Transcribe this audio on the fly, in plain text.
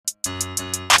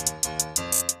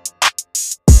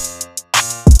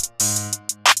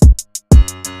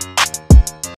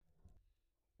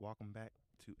welcome back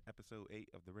to Episode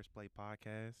 8 of the Risk Play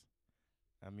Podcast.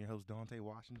 I'm your host, Dante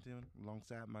Washington,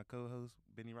 alongside my co-host,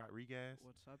 Benny Rodriguez.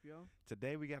 What's up, yo?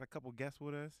 Today, we got a couple guests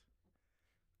with us,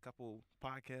 a couple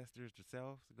podcasters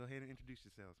yourselves. So go ahead and introduce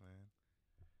yourselves, man.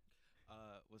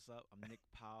 What's up? I'm Nick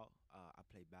Powell. I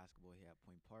play basketball here at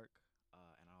Point Park,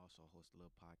 and I also host a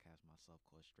little podcast myself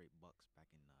called Straight Bucks back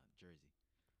in Jersey.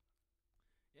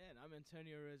 Yeah, and I'm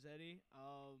Antonio Rossetti.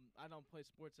 I don't play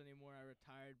sports anymore. I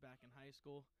retired back in high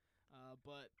school.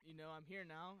 But, I'm here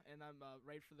now, and I'm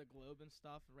write for the Globe and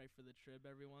stuff, and write for the Trib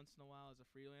every once in a while as a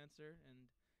freelancer.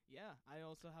 And, yeah, I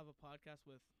also have a podcast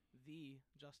with the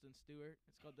Justin Stewart.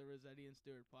 It's called the Rossetti and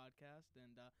Stewart Podcast.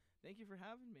 And thank you for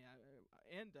having me.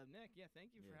 And Nick,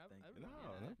 thank you for having me.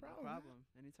 No problem.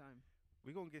 Anytime.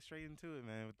 We're going to get straight into it,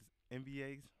 man, with the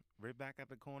NBA's right back at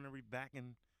the corner. We're back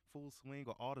in full swing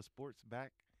with all the sports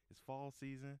back. It's fall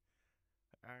season.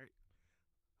 All right.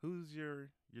 Who's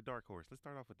your dark horse? Let's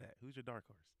start off with that. Who's your dark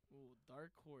horse? Ooh, dark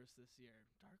horse this year.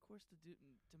 Dark horse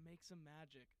to make some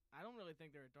magic. I don't really think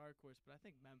they're a dark horse, but I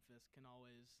think Memphis can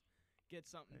always get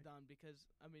something done because,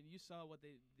 you saw what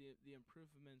the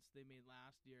improvements they made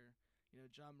last year.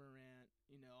 Ja Morant,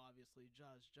 obviously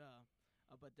Ja.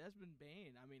 But Desmond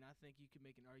Bane, I think you could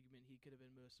make an argument he could have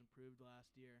been most improved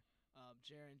last year.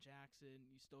 Jaren Jackson,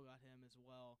 you still got him as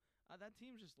well. That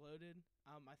team's just loaded.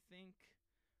 I think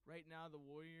right now the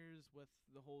Warriors, with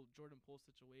the whole Jordan Poole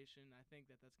situation, I think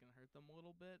that's going to hurt them a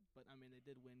little bit. But, they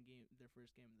did win their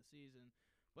first game of the season.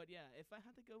 But, yeah, if I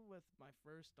had to go with my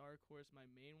first dark horse, my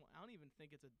main one, I don't even think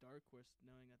it's a dark horse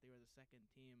knowing that they were the second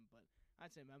team. But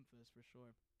I'd say Memphis for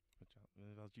sure.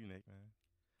 What about you, Nick, man?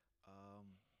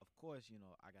 Of course,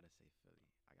 I gotta say Philly.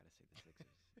 I gotta say the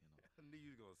Sixers. I knew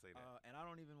you were gonna say that. And I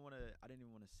didn't even want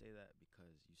to say that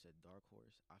because you said dark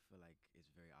horse. I feel like it's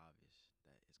very obvious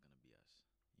that it's gonna be us.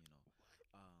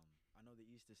 I know the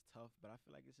East is tough, but I feel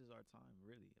like this is our time,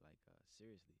 really.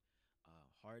 Seriously,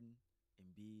 Harden,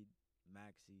 Embiid,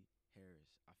 Maxey,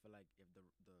 Harris. I feel like if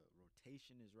the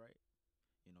rotation is right,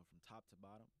 from top to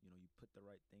bottom, you put the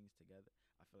right things together.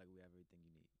 I feel like we have everything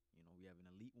you need. We have an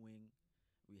elite wing.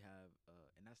 We have,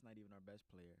 and that's not even our best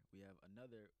player. We have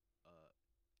another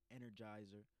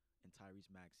energizer in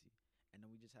Tyrese Maxey. And then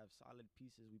we just have solid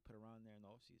pieces we put around there in the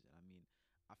offseason.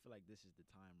 I feel like this is the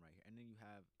time right here. And then you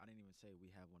have, I didn't even say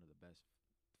we have one of the best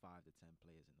 5 to 10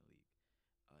 players in the league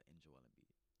in Joel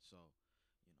Embiid. So,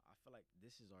 I feel like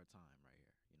this is our time right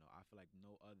here. I feel like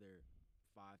no other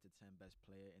 5 to 10 best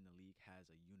player in the league has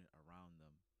a unit around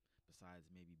them besides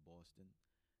maybe Boston.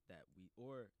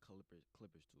 Or Clippers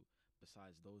too.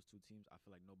 Besides those two teams, I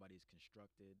feel like nobody's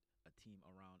constructed a team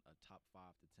around a top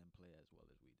 5 to 10 player as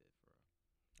well as we did for real.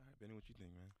 All right, Benny, what you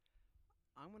think, man?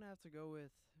 I'm gonna have to go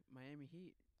with Miami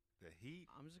Heat. The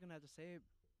Heat? I'm just gonna have to say it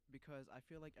because I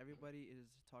feel like everybody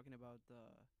is talking about the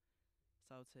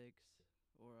Celtics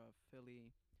or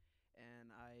Philly,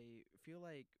 and I feel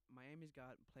like Miami's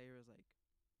got players like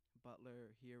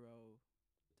Butler, Hero,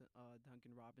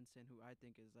 Duncan Robinson, who I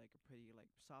think is a pretty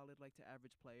solid to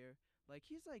average player.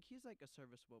 He's a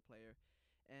serviceable player,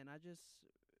 and I just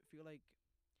feel like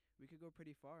we could go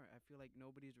pretty far. I feel like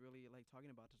nobody's really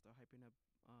talking about this. They're hyping up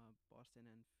Boston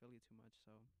and Philly too much,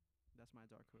 so that's my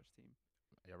dark horse team.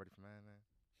 Y'all ready for mine, man?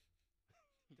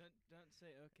 Don't say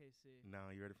OKC.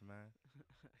 No, you ready for mine?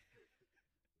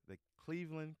 The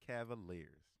Cleveland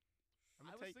Cavaliers.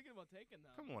 I was thinking about taking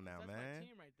them. Come on now, that's man. my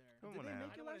team right there. Come on now.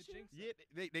 Make it last year? Yeah,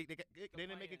 they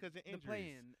didn't make it because of injuries.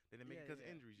 play-in. They didn't make it because of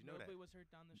injuries. You know Mobley that. was hurt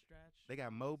down the stretch. They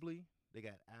got Mobley, they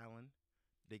got Allen,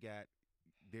 they got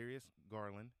Darius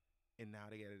Garland, and now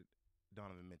they got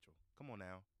Donovan Mitchell. Come on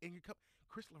now. And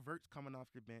Chris LeVert's coming off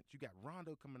your bench. You got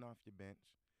Rondo coming off your bench.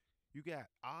 You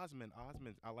got Osman.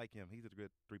 Osman, I like him. He's a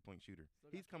good three-point shooter.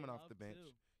 He's coming off the bench.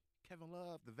 Too. Kevin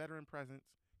Love, the veteran presence.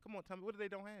 Come on, tell me, what do they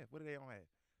don't have?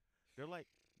 They're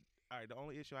all right, the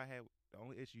only issue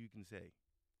you can say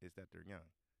is that they're young.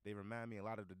 They remind me a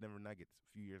lot of the Denver Nuggets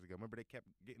a few years ago. Remember, they kept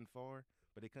getting far,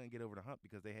 but they couldn't get over the hump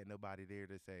because they had nobody there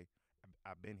to say,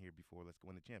 I've been here before, let's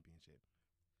go win the championship.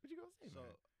 What you gonna say, man?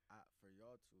 So, for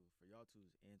y'all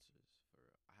two's answers,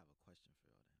 I have a question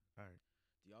for y'all then. All right.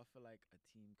 Do y'all feel like a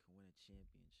team can win a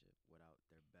championship without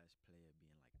their best player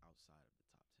being outside of the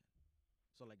top 10?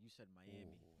 So you said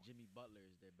Miami, Jimmy Butler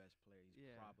is their best player. He's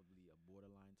probably a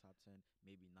borderline top 10,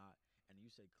 maybe not. And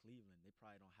you said Cleveland, they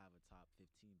probably don't have a top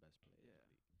 15 best player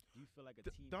in the league. Do you feel like a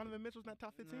team? Donovan Mitchell's not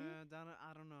top 15?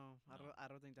 I don't know. No. I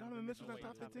don't think Donovan Mitchell's not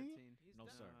top 15. No,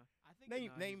 sir. I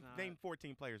think Name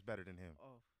 14 players better than him.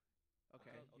 Oh,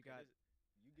 okay.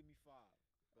 You give me 5.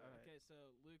 Okay, so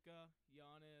Luka,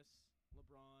 Giannis,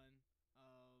 LeBron,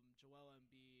 Joel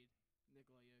Embiid,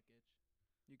 Nikola Jokic.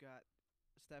 You got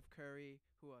Steph Curry.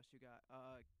 Who else you got?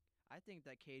 I think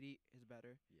that KD is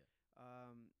better. Yeah.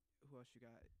 Who else you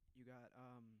got? You got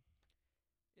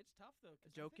It's tough though.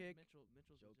 'Cause I Jokic. think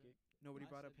Mitchell's Jokic. legit. Nobody I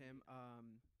brought up said him.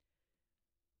 he-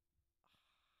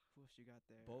 Who else you got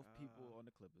there? Both people on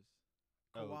the Clippers.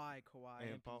 Oh,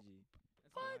 Kawhi. and Paul. PG.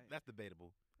 That's What? like- That's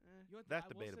debatable. You know what, That's I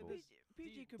will say debatable. this,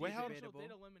 PG could Wait, be how- debatable.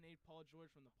 They'd eliminate Paul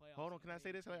George from the playoffs. Hold on, if can I they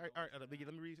say this? All didn't right, go all right, for let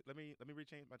me that. let me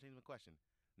change my question.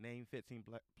 Name 15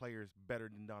 players better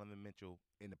than Donovan Mitchell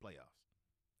in the playoffs.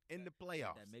 In the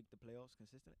playoffs. That make the playoffs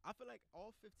consistently. I feel like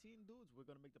all 15 dudes were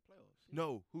gonna make the playoffs.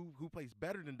 No, who plays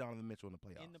better than Donovan Mitchell in the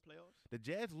playoffs? In the playoffs. The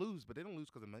Jazz lose, but they don't lose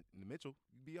because of Mitchell.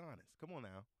 Be honest. Come on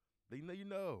now. They know you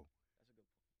know. That's a good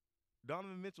point.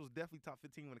 Donovan Mitchell's definitely top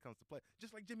 15 when it comes to play.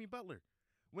 Just like Jimmy Butler.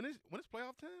 When it's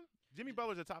playoff time, Jimmy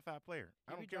Butler's a top 5 player.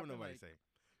 I He don't be care what dropping, nobody like, say.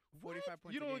 45 What?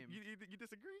 points You a don't game. you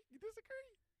disagree? You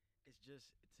disagree? It's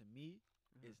just to me,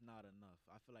 Uh-huh. it's not enough.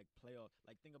 I feel like playoff.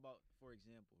 Like think about, for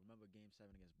example, remember Game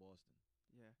 7 against Boston,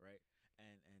 Yeah. right?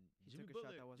 And He Jimmy took a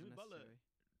Butler, shot that wasn't Jimmy Butler, necessary.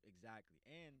 exactly,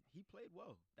 and he played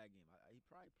well that game. He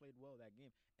probably played well that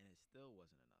game, and it still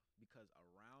wasn't enough because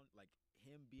around like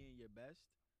him being your best,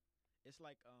 it's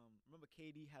like remember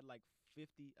KD had like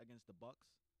 50 against the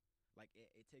Bucks. Like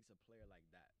it takes a player like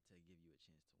that to give you a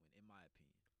chance to win, in my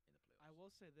opinion, in the playoffs. I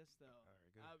will say this though. All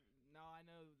right, good. Now I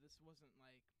know this wasn't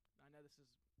like I know this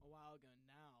is a while ago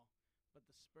now, but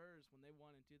the Spurs when they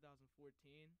won in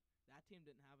 2014, that team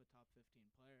didn't have a top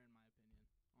 15 player in my opinion,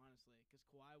 honestly, because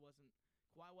Kawhi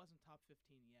wasn't top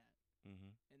 15 yet,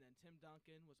 Mm-hmm. and then Tim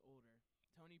Duncan was older.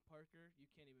 Tony Parker, you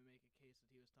can't even make a case that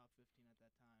he was top 15 at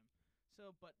that time.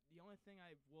 So, but the only thing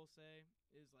I will say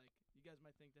is like you guys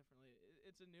might think differently.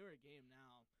 It's a newer game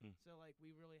now, so like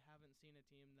we really haven't seen a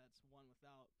team that's won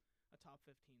without a top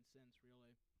 15 since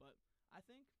really. But I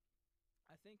think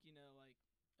you know like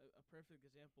a perfect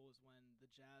example is when the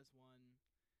Jazz won,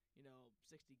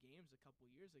 60 games a couple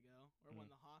years ago, or when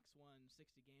the Hawks won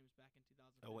 60 games back in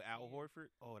 2015. Oh, with Al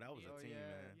Horford? Oh, that was Yeah. a team,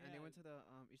 man. Yeah. And they went to the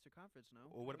Eastern Conference, no?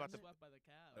 Well, what They about were the swept by the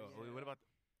Cavs? what about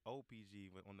the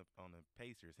OPG on the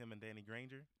Pacers? Him and Danny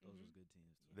Granger? Those Mhm. was good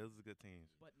teams too. Those are good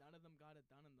teams. But none of them got it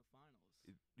done in the finals.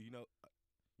 You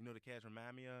know the Cavs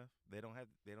remind me of? They don't have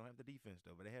the defense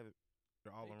though, but they have it.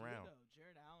 They're all They do, around. though.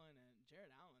 Jared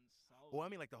Allen's solid. Well, I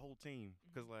mean like the whole team,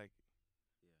 because Mhm. like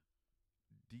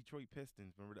Yeah. Detroit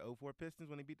Pistons. Remember the 04 Pistons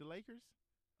when they beat the Lakers?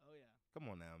 Oh yeah. Come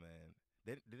on now, man.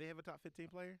 Did they have a top 15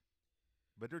 player?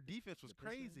 But their defense was The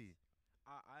Pistons? crazy.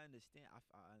 I understand.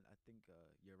 I think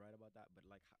you're right about that. But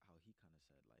like how he kind of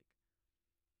said, like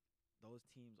those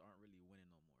teams aren't really winning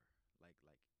no more. Like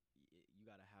you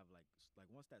gotta have like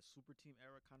once that super team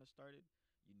era kind of started,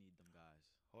 you need them guys.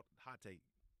 Hot take.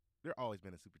 There always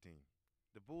been a super team.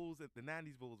 The Bulls, the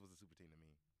 90s Bulls was a super team to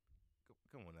me.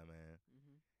 Come on now, man.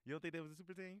 Mm-hmm. You don't think they was a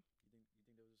super team? You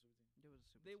think there was a super team? It was a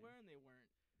super They team. were and they weren't.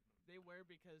 They were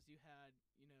because you had,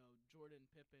 Jordan,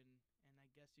 Pippen, and I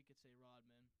guess you could say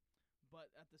Rodman.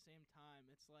 But at the same time,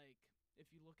 it's like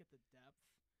if you look at the depth,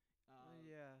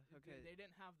 Yeah. Okay. they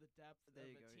didn't have the depth There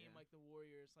of you a go, team yeah. like the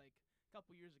Warriors. Like a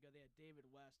couple years ago, they had David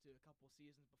West, who a couple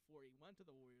seasons before he went to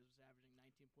the Warriors was averaging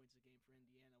 19 points a game for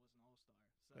Indiana, was an All-Star.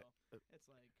 So it's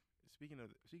like Speaking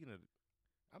of,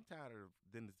 I'm tired of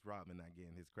Dennis Rodman not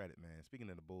getting his credit, man. Speaking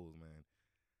of the Bulls, man,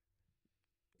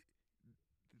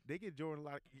 they get Jordan a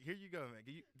lot. Here you go, man.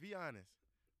 Can you be honest?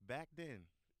 Back then,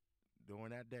 during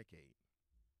that decade,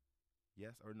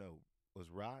 yes or no, was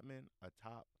Rodman a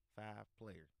top 5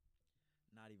 player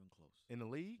Not even close. in the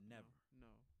league? Never. No.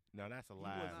 No, that's a He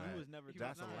lie, was- man. he was never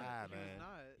That's top a 10. lie, He man. was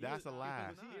not. That's a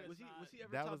lie. Was he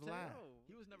ever That top was 10? lie. No.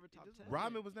 He was never top doesn't 10.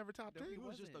 Rodman was never top No, 10. He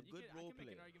was just a wasn't. good I role can make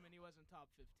an player. argument he wasn't top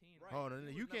 15. Right. Oh no,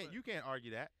 He you was can't never- you can't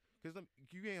argue that because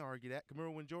you can't argue that.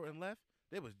 Remember when Jordan left?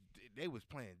 They was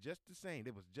playing just the same.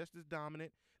 They was just as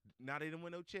dominant. Now they didn't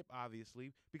win no chip,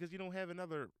 obviously, because he didn't have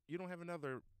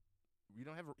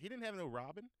no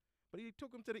Robin, but he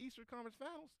took him to the Eastern Conference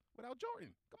Finals without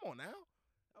Jordan. Come on now.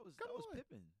 That was Come on.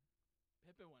 Pippen.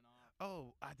 Pippen went off.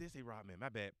 Oh, I did say Rodman. My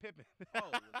bad. Pippen.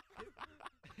 Oh,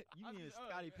 you I was mean gonna-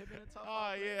 Scottie Pippen in top Oh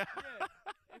five? yeah. Yeah.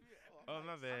 If you- Oh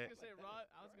my I bad. was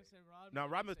gonna say Rodman. No, I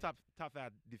Rodman's would say- top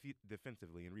 5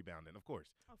 defensively and rebounding, of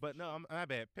course. Oh, for But no, sure. my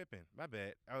bad. Pippen. My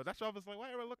bad. Oh, that's why I was like, why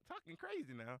am I talking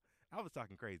crazy now? I was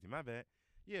talking crazy. My bad.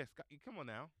 Yeah, come on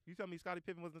now. You tell me Scottie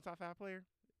Pippen wasn't a top 5 player?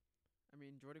 I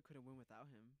mean, Jordan couldn't win without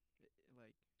him.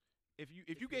 Like, If you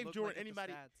if gave look, Jordan like, at the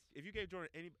anybody, stats. if you gave Jordan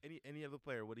any other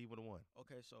player, what he would have won?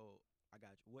 Okay, so I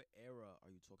got you. What era are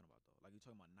you talking about though? Like you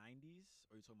talking about 90s?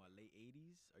 Or are you talking about late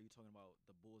 80s? Are you talking about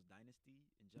the Bulls dynasty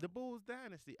in general? The Bulls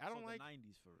dynasty. I don't So like. the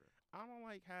 90s for real. I don't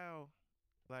like how,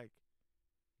 like,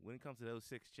 when it comes to those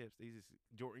 6 chips,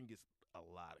 Jordan gets a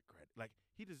lot of credit. Like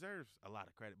he deserves a lot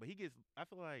of credit, but he gets. I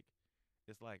feel like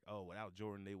it's like, oh, without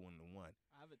Jordan, they wouldn't have won.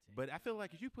 I have a take But I feel on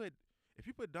like it. if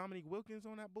you put Dominique Wilkins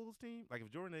on that Bulls team, like if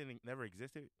Jordan never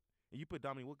existed, and you put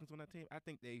Dominique Wilkins on that team, I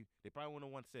think they probably wouldn't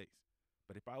have won 6,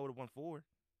 but they probably would have won 4.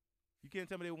 You can't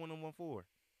tell me they wouldn't have won 4.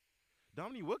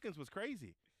 Dominique Wilkins was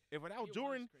crazy. If without He was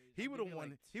Jordan, crazy. he I'll would give have you, won.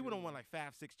 like, He would have won 2. like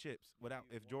 5-6 chips without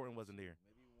Maybe if 1 Jordan or wasn't 2. there.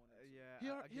 Maybe 1 or 2. Yeah, He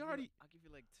I'll he give you already- I'll give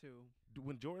you like 2.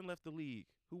 When Jordan left the league,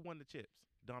 who won the chips?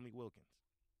 Dominique Wilkins. No,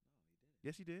 he didn't.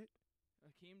 Yes, he did.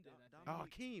 Hakeem did. I think. Oh,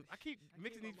 Hakeem. I keep Hakeem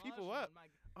mixing these Olajuwon, people up.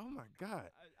 my- Oh my God.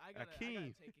 I gotta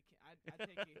Hakeem. take I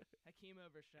take Hakeem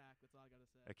over Shaq. That's all I gotta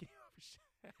say. Hakeem over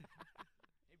Shaq.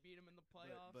 They beat him in the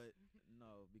playoffs. But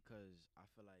no, because I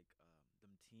feel like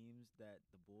them teams that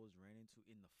the Bulls ran into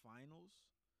in the finals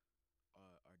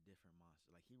are different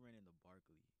monsters. Like he ran into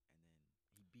Barkley, and then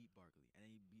he beat Barkley, and then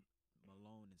he beat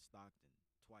Malone and Stockton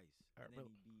twice, All right, and then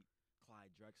bro. he beat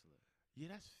Clyde Drexler.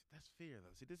 Yeah, that's fair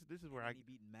though. See, this is And where then he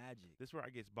beat Magic. this is where I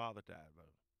gets bothered at, bro.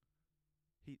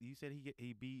 You said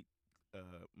he beat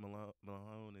Malone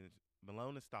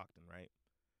and Stockton, right?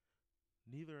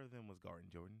 Neither of them was guarding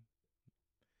Jordan.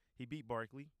 He beat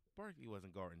Barkley. Barkley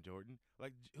wasn't guarding Jordan.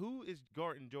 Like who is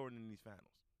guarding Jordan in these finals?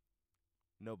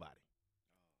 Nobody.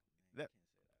 Oh man, That- you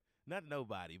can't say that. Not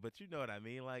nobody, but you know what I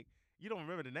mean. Like you don't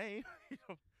remember the name. You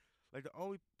don't- like the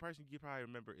only person you probably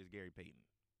remember is Gary Payton.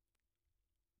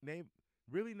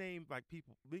 Really name like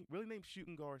people. Really name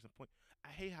shooting guards and point. I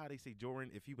hate how they say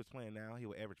Jordan. If he was playing now, he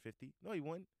would average 50. No, he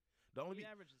wouldn't. The only he be-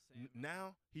 averaged the same.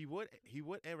 now he would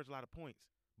average a lot of points,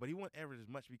 but he wouldn't average as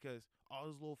much because all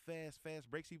those little fast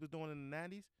breaks he was doing in the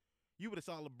 90s. You would have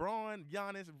saw LeBron,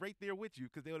 Giannis right there with you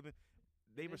because they would have been.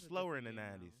 They It were is a slower in the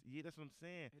different 90s. game Yeah, that's what I'm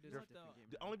saying. It is They're a different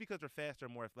game. only because they're faster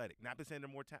and more athletic. Not to say they're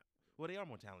more well, they are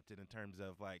more talented in terms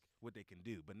of like what they can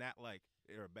do, but not like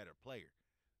they're a better player.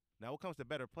 Now, when it comes to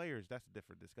better players, that's a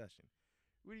different discussion.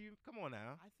 What do you? Come on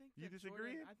now. I think You that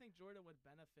disagree? I think Jordan would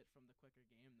benefit from the quicker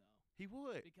game though, He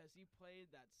would. because he played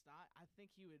that style. I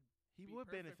think he would. He be would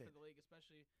perfect benefit. for the league,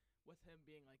 especially with him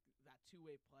being like that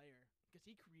two-way player, because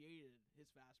he created his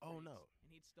fast. Oh, breaks, no. and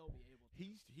he'd still be able to.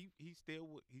 He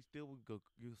still would go.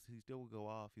 He still would go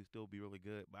off. He'll still be really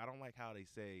good. But I don't like how they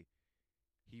say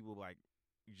he will like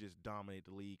just dominate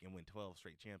the league and win 12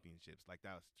 straight championships. Like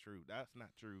that's true. That's not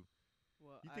true.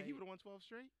 Well, You think he would have won 12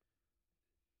 straight?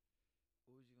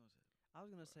 What was you gonna say? I was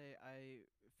gonna say I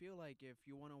feel like if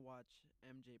you want to watch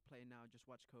MJ play now, just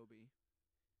watch Kobe,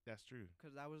 That's true.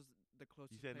 because that was the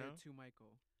closest said player no? to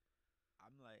Michael.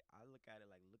 I'm like, I look at it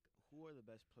like, look, who are the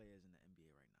best players in the NBA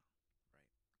right now?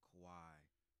 Right, Kawhi.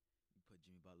 You put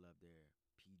Jimmy Butler up there,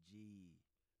 PG.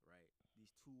 Right,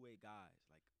 these two-way guys.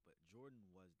 Like, but Jordan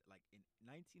was like in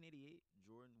 1988.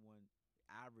 Jordan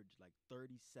averaged like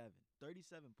 37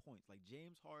 points, like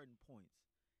James Harden points,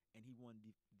 and he won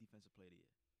defensive player of the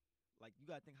year. Like, you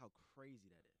gotta think how crazy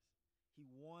that is. He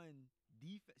won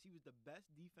defense. He was the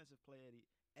best defensive player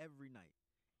every night,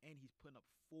 and he's putting up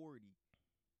 40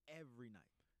 every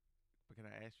night. But can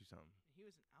I ask you something? He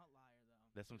was an outlier though.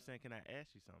 That's what I'm saying. Can I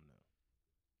ask you something though?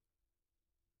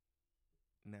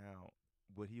 Now,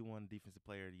 would he won Defensive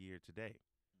Player of the Year today?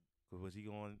 Was he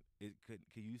going?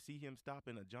 Could you see him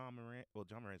stopping a John Morant? Well,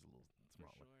 John Morant's a little For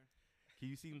smaller. sure. Can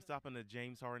you see him stopping a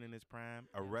James Harden in his prime,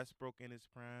 a Yes. Westbrook in his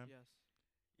prime? Yes.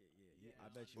 Yeah. I Yeah.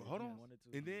 bet you. Well, hold if he on. wanted to,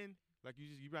 And he- then, like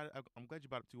you brought, I'm glad you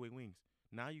brought up two-way wings.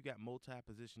 Now you got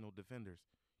multi-positional defenders.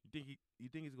 You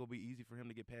think it's gonna be easy for him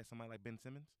to get past somebody like Ben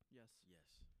Simmons? Yes. yes.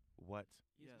 What?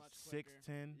 He's Yes. much quicker.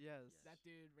 6'10"? Yes. Yes. That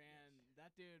dude ran.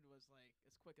 That dude was like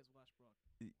as quick as Westbrook.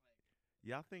 Y- Like,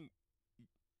 Y'all think?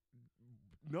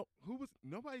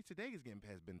 Nobody today is getting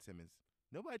past Ben Simmons.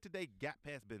 Nobody today got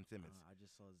past Ben Simmons. I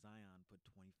just saw Zion put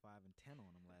 25 and 10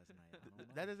 on him last night. I don't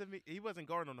know. That doesn't mean he wasn't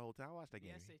guarding on the whole time. I watched that the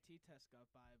game. SAT test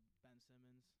got by Ben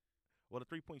Simmons. Well, the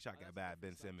 3-point shot Oh, got that's a by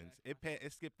Ben different Simmons. subject.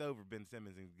 It skipped over Ben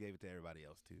Simmons and gave it to everybody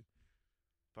else too.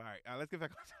 All right, let's get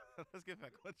back. Let's get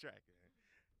back on track.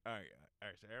 Man. All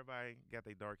right. So everybody got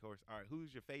their dark horse. All right,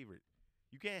 who's your favorite?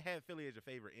 You can't have Philly as your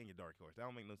favorite and your dark horse. That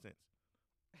don't make no sense.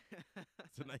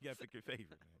 So now you got to pick your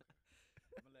favorite, man.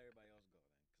 I'm gonna let everybody else go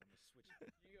then, cause I'm gonna switch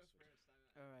it. You go first.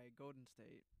 All right, Golden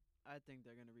State. I think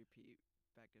they're gonna repeat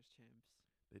back as champs.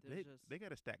 They just- they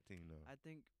got a stacked team though. I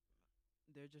think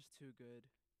they're just too good.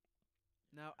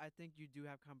 Now, I think you do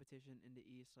have competition in the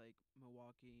East, like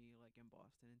Milwaukee, like in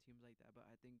Boston, and teams like that. But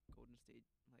I think Golden State,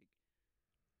 like,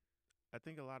 I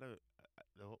think a lot of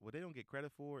what they don't get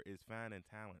credit for is finding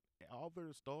talent. All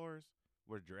their stars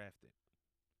were drafted,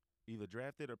 either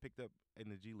drafted or picked up in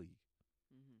the G League.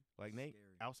 Like Nate,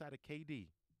 Scary. outside of KD,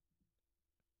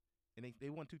 and they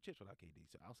won 2 chips without KD.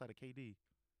 So outside of KD,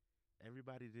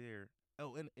 Everybody there.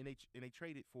 Oh, and they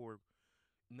traded for.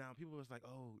 Now people was like,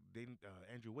 oh, they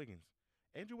Andrew Wiggins.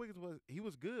 Andrew Wiggins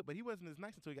was good, but he wasn't as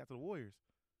nice until he got to the Warriors.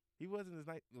 He wasn't as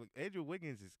nice. Look, Andrew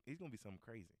Wiggins he's gonna be something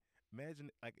crazy. Imagine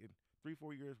like in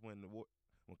 3-4 years when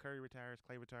when Curry retires,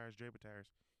 Clay retires, Dre retires,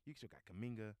 you still got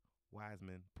Kuminga,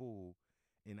 Wiseman, Poole,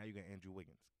 and now you got Andrew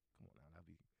Wiggins. Come on now, that'll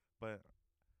be. But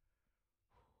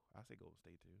I say Golden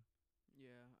State too.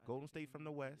 Yeah. Golden State from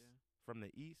the West, Yeah. from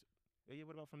the East. Yeah,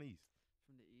 what about from the East?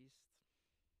 From the East,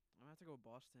 I'm gonna have to go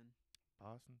Boston.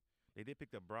 Boston. They did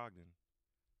pick up Brogdon,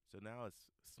 so now it's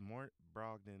Smart,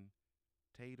 Brogdon,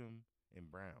 Tatum, and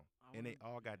Brown, and they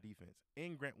all got defense.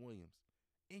 And Grant Williams,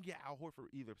 and yeah, Al Horford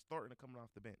either starting or coming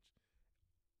off the bench.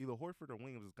 Either Horford or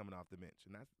Williams is coming off the bench,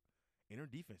 and their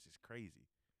defense is crazy.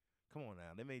 Come on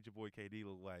now, they made your boy KD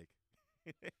look like.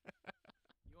 You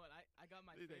know what? I got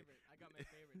my favorite. I got my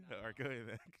favorite now. All right, go ahead,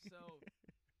 man. So,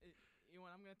 you know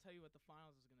what? I'm gonna tell you what the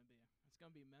finals is gonna be. It's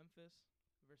gonna be Memphis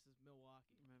versus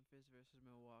Milwaukee. Memphis versus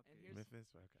Milwaukee. And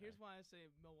Memphis. Okay. Here's why I say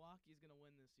Milwaukee's gonna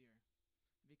win this year,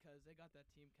 because they got that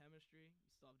team chemistry.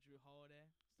 You still have Drew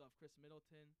Holiday, still have Chris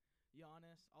Middleton,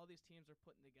 Giannis. All these teams are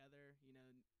putting together,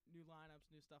 new lineups,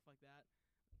 new stuff like that.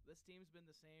 This team's been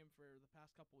the same for the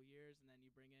past couple of years, and then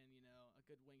you bring in, a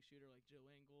good wing shooter like Joe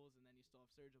Ingles, and then you still have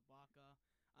Serge Ibaka.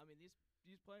 I mean,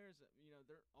 these players,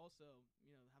 they're also,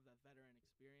 have that veteran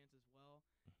experience as well.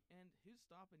 And who's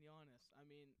stopping Giannis? I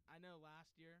mean, I know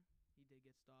last year he did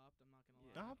get stopped. I'm not gonna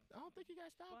lie. I don't think he got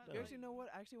stopped. But, Though. like, Actually, you know what?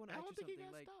 I actually want to I ask don't you think he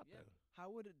something. got Like, stopped. yeah. Though. how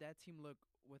would that team look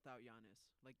without Giannis?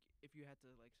 Like, if you had to,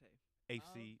 like, say. Eighth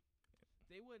seed.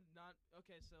 They would not.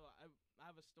 Okay, so I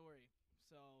have a story.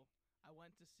 So I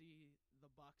went to see the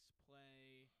Bucks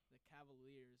play the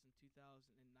Cavaliers in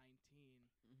 2019,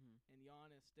 and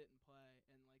Giannis didn't play,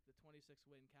 and like the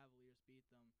 26-win Cavaliers beat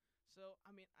them. So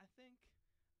I mean, I think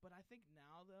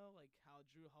now though, like how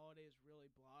Drew Holiday has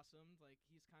really blossomed, like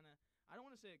he's kind of, I don't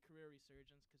want to say a career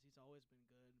resurgence because he's always been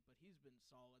good, but he's been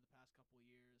solid the past couple of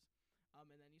years. And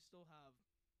then you still have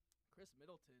Chris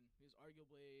Middleton, who's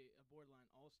arguably a borderline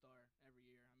all-star every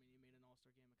year. I mean, he made an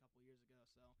all-star game a couple years ago.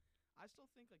 So I still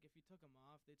think, like, if you took him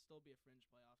off, they'd still be a fringe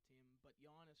playoff team. But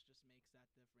Giannis just makes that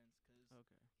difference because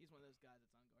he's one of those guys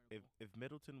that's unguardable. If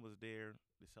Middleton was there,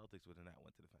 the Celtics would have not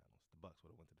went to the finals. The Bucks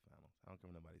would have went to the finals. I don't care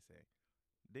what nobody say.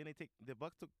 Then the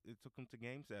Bucks took them to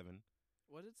Game 7.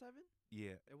 Was it 7?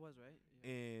 Yeah, It was, right?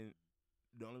 Yeah. and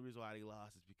the only reason why they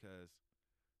lost is because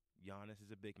Giannis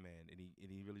is a big man, and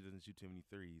he really doesn't shoot too many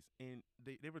threes. And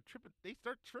they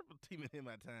start triple teaming him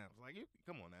at times. Like,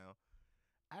 come on now.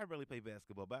 I really play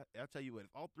basketball, but I'll tell you what,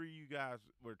 if all three of you guys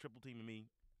were triple teaming me,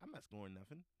 I'm not scoring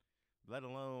nothing. Let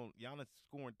alone Giannis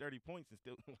scoring 30 points and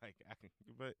still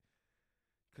but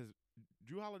because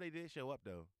Drew Holiday did show up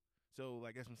though. So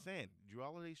like as I'm saying, Drew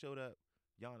Holiday showed up,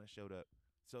 Giannis showed up.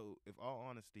 So if all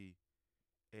honesty,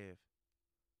 if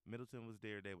Middleton was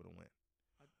there, they would have won.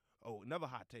 Oh, another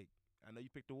hot take. I know you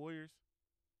picked the Warriors,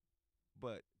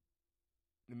 but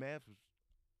the Mavs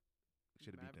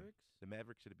should have beaten them. The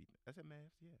Mavericks should have beaten them. I said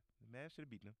Mavs, yeah. The Mavs should have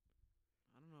beaten them.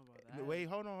 I don't know about that. Wait,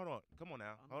 hold on. Come on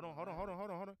now. I don't know about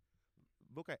Hold on.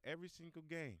 Look at every single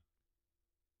game.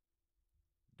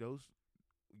 Those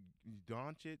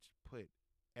Doncic put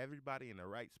everybody in the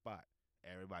right spot.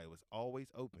 Everybody was always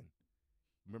open.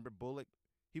 Remember Bullock?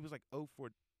 He was like 0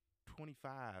 for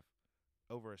 25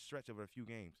 over a stretch over a few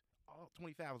games. All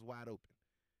 25 was wide open.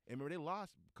 And remember, they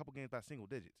lost a couple games by single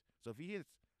digits. So if he hits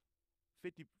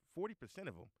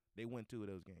 40% of them, they win 2 of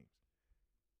those games.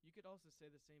 You could also say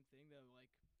the same thing though.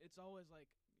 Like it's always like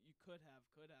you could have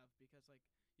because like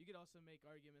you could also make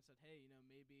arguments that hey,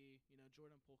 maybe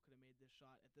Jordan Poole could have made this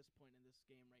shot at this point in this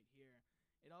game right here.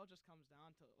 It all just comes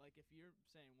down to like if you're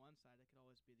saying one side, it could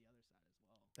always be the other side as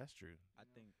well. That's true. I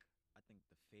think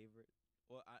the favorite.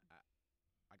 Well,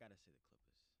 I gotta say the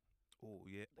Clippers. Oh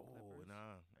yeah. The Clippers.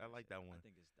 Nah. I like that one. I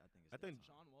think it's. I think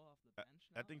John Wall off the bench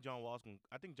now. I think John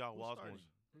Wall's going.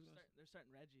 They're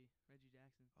starting Reggie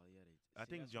Jackson. Oh yeah, they. I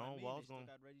think that's what John mean. Wall's they still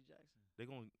gonna- got Reggie Jackson.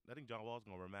 I think John Wall's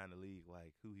gonna remind the league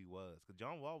like who he was, cause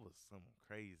John Wall was something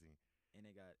crazy. And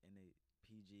they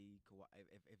PG Kawhi.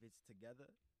 If it's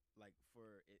together, like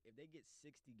if they get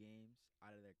 60 games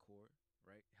out of their core,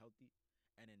 right, healthy,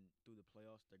 and then through the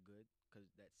playoffs they're good, cause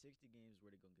that 60 games is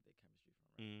where they're gonna get their chemistry from,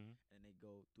 right? Mm-hmm. And they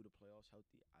go through the playoffs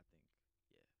healthy. I think,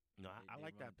 yeah. No, I They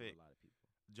like run that through pick. A lot of people.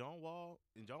 John Wall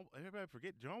and everybody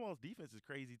forget John Wall's defense is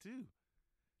crazy too.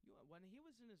 When he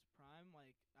was in his prime,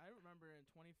 like I remember in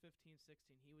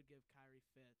 2015-16, he would give Kyrie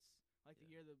fits. Like the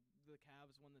year the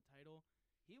Cavs won the title,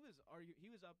 he was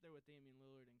up there with Damian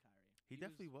Lillard and Kyrie. He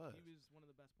definitely was. He was one of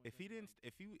the best points. If he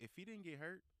didn't get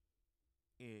hurt,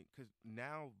 and because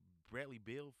now Bradley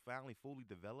Beal finally fully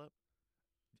developed,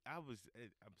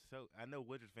 I know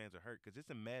Wizards fans are hurt because just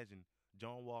imagine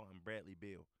John Wall and Bradley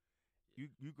Beal.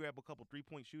 You grab a couple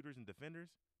 3-point shooters and defenders.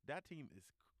 That team is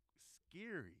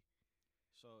scary.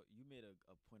 So you made a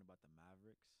point about the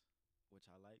Mavericks, which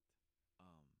I liked.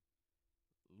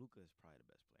 Luka is probably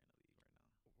the best player in the league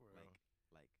right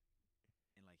now.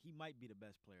 Like he might be the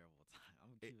best player of all time. I'm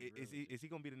gonna keep it real with you. Is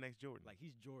he gonna be the next Jordan? Like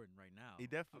he's Jordan right now.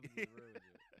 He definitely. I'm gonna be real with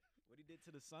you. What he did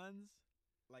to the Suns,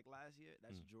 like last year,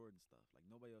 that's Jordan stuff. Like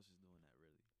nobody else is doing that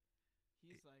really.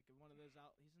 He's like one of those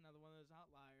He's another one of those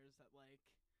outliers that like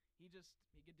he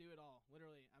could do it all.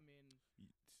 Literally, I mean.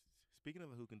 Speaking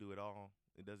of who can do it all,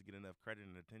 it doesn't get enough credit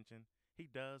and attention. He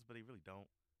does, but he really don't.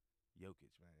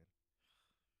 Jokic, man.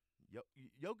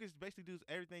 Jokic basically does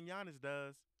everything Giannis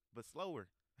does, but slower.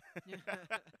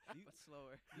 But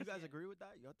slower. You guys agree with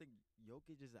that? Y'all think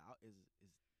Jokic is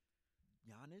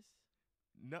Giannis?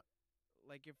 No.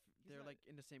 Like if they're not- like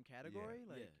in the same category,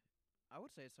 like yeah. I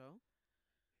would say so.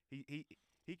 He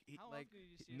How like, often do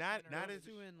you see a not- center not with as-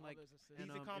 doing, all like, those assists? he's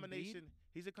a And, combination.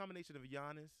 He's a combination of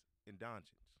Giannis and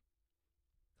Doncic.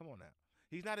 Come on now.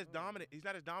 He's not as dominant. He's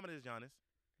not as dominant as Giannis.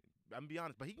 I'm gonna be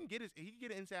honest, but he can get an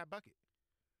inside bucket.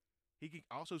 He can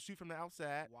also shoot from the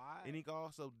outside, Why? and he can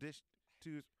also dish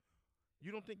to his.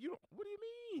 You don't think you don't? What do you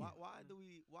mean? Why do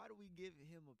we give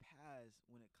him a pass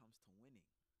when it comes to winning?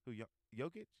 Who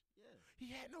Jokic? Yeah, He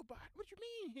had nobody. What you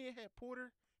mean? He had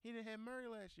Porter. He didn't have Murray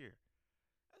last year.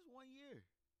 that's 1 year.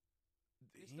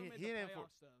 They still made the didn't have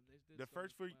playoffs though. They did the still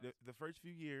first make the playoffs. the first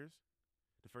few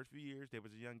years, there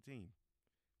was a young team.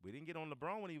 We didn't get on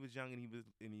LeBron when he was young and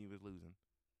he was losing.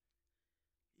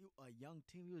 A young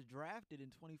team. He was drafted in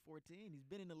 2014. He's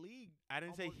been in the league. I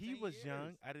didn't say almost he 10 was years.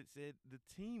 young. I didn't say the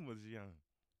team was young.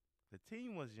 The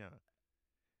team was young.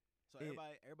 So It-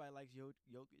 everybody likes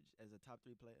Jokic as a top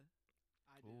 3 player.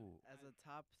 I do. Ooh. as a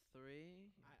top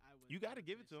 3. I would. You I got to would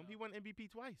give say it to him. so. He won MVP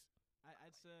twice.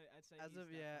 I'd say. As he's of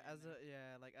definitely in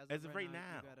there. like As of right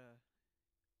now.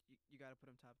 You gotta put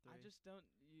him top 3. I just don't.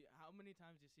 How many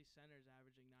times do you see centers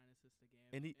averaging 9 assists a game?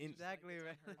 And he- It's just, like, Exactly it's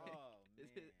right. unheard of. Oh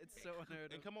It's so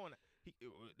unheard And of. come on,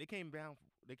 they came down.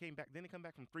 They came back. Then they come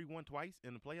back from 3-1 twice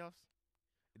in the playoffs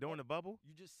during the bubble,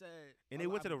 You just said. and they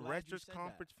went to the I'm glad you Western said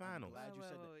Conference that. I'm Finals. glad you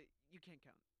said that. Wait. You can't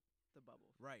count the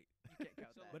bubble. Right. You can't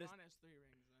count So that. But it's- LeBron has 3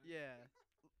 rings. Then. Yeah.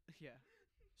 Yeah.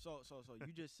 So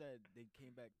you just said they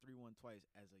came back 3-1 twice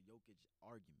as a Jokic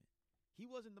argument. He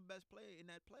wasn't the best player in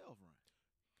that playoff run.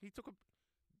 He took a.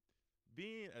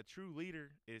 Being a true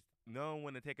leader is knowing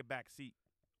when to take a back seat.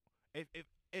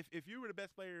 If you were the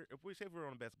best player, if we say we're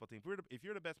on a basketball team, if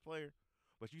you're the best player,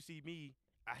 but you see me,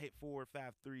 I hit 4 or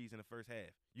 5 threes in the first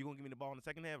half. You gonna give me the ball in the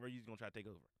second half, or you just gonna try to take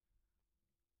over?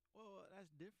 Well,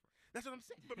 that's different. That's what I'm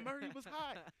saying. But Murray was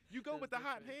hot. You go That's with the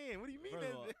hot different. hand. What do you mean? First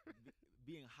of all, that-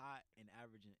 being hot and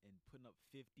averaging and putting up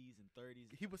 50s and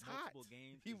 30s. He was hot. multiple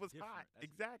games. He is was different. hot. That's-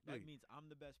 Exactly. That means I'm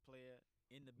the best player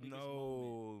in the biggest moment.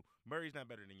 No, Murray's not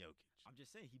better than Jokic I'm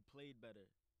just saying he played better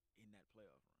in that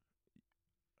playoff run.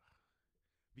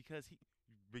 because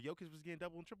but Jokic was getting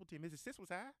double and triple team. His assist was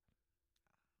high.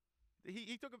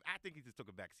 He took. I think he just took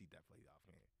a back seat that playoff,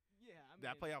 man. Yeah. I mean,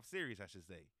 That playoff series, I should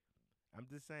say. I'm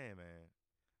just saying, man.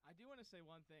 I do want to say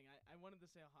one thing. I wanted to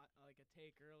say like a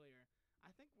take earlier. I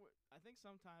think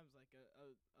sometimes like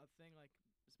a thing like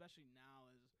especially now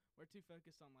is we're too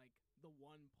focused on like the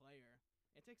one player.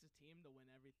 It takes a team to win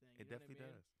everything. It you know definitely what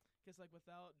I mean? does. Because like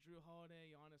without Drew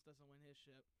Holiday, Giannis doesn't win his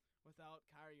ship. Without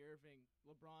Kyrie Irving,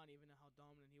 LeBron, even how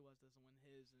dominant he was, doesn't win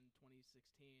his in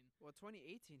 2016. Well,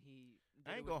 2018 he. Did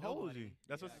I it ain't with gonna hold nobody. you.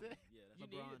 That's what I Yeah, said. Yeah, that's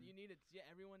LeBron. You needed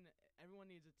everyone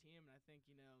needs a team, and I think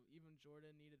even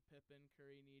Jordan needed Pippen,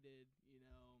 Curry needed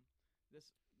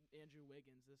this Andrew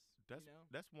Wiggins,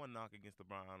 That's one knock against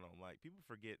LeBron I don't like. People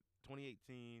forget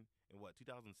 2018 and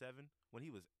 2007 when he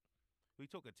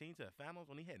took a team to the finals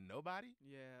when he had nobody.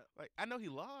 Yeah. Like I know he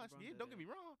lost. LeBron Yeah, did don't get it. me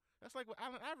wrong. That's like what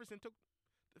Allen Iverson took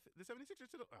the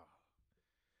 76ers to the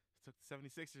took the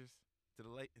 76ers to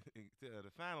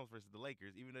the finals versus the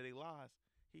Lakers. Even though they lost,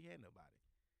 he had nobody.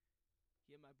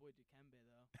 He had my boy Dikembe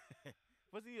though.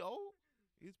 Was he old?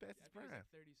 He was past I his think he prime.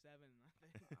 was like 37. I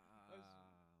think. I don't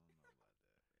know about that.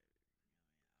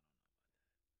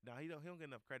 No, he don't get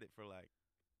enough credit for like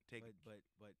taking.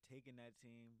 But taking that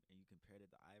team and you compared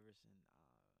it to Iverson,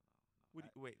 What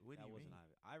do you that mean? wasn't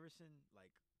Iverson.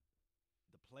 Like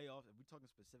the playoffs, if we're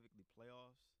talking specifically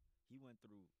playoffs, he went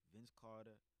through Vince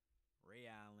Carter, Ray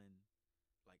Allen,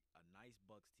 like a nice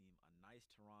Bucks team, a nice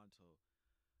Toronto.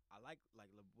 I like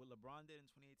what LeBron did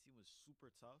in 2018 was super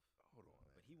tough, Hold on,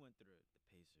 man. but he went through the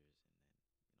Pacers and then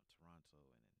Toronto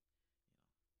and then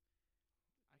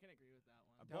I can agree with that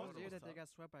one. I That was Both the year was that they tough.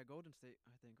 got swept by Golden State,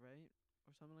 I think, right?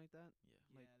 or something like that. Yeah.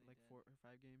 Like Yeah, they like did. 4 or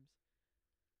 5 games.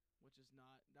 Which is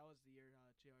not. That was the year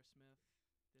J.R. Smith.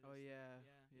 Did Oh his thing. yeah,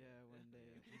 Yeah. When they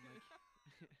when like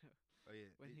Oh yeah.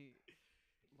 when he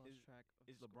lost is- track of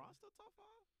Is the LeBron score. still top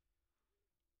 5?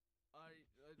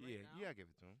 Right Yeah, now, you gotta give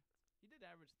it to him. he did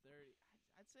average 30.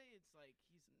 I'd say it's like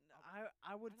he's.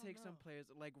 I would I don't take some know.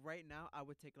 players like right now. I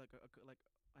would take like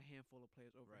a handful of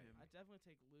players over Right. him. I definitely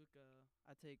take Luka,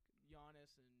 I take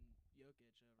Giannis, and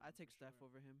Jokic over. I him take for Steph sure.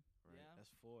 over him. Right. Yeah.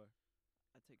 That's 4.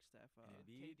 I take Steph.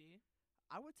 Embiid? KD.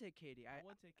 I would take KD. I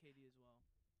would take KD as well.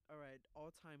 All right.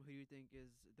 All time, who do you think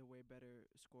is the way better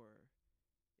scorer,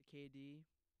 KD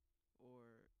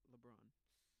or LeBron?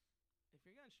 If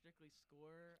you're gonna strictly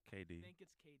score, KD. I think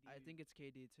it's KD. I think it's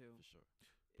KD too. For sure.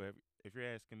 But if you're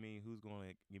asking me who's going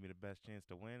to give me the best chance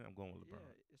to win, I'm going with LeBron.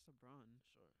 Yeah, it's LeBron.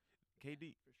 Sure.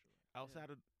 KD, for sure.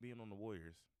 outside of being on the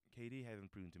Warriors, KD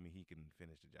hasn't proven to me he can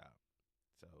finish the job.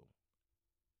 So,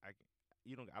 I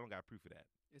don't got proof of that.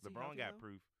 Is he LeBron healthy, got though?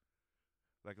 proof.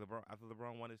 Like LeBron, after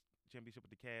LeBron won his championship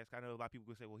with the Cavs, I know a lot of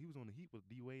people could say, well, he was on the Heat with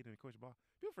D Wade and Chris Bosh.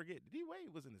 People forget D Wade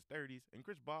was in his 30s, and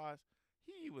Chris Bosh,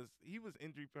 he was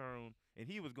injury prone, and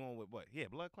he was going with what? He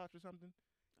had blood clots or something.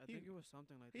 I He- think it was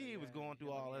something like that. he was yeah, going through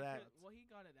all of that. Well, he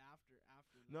got it after.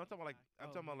 No, I'm talking about like fact. I'm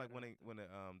Oh, talking he about like got when it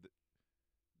they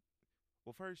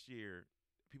well, first year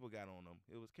people got on him.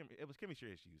 It was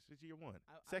chemistry issues. It's year 1.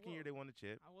 I Second year will- they won the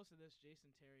chip. I will say this: Jason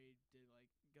Terry did like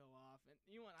go off, and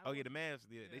you know what? Oh yeah, the Mavs.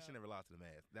 Yeah, they yeah. should never lost to the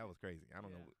Mavs. That was crazy. I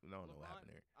don't Yeah. know. I don't know what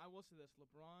happened there. I will say this: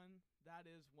 LeBron. That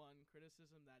is one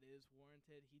criticism that is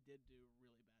warranted. He did do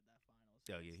really bad that finals.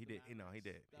 Oh, yeah, against he the did. He Mavericks.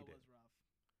 did. He That did. was rough.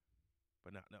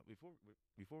 But no.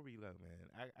 Before we go, man,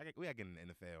 we got to get in the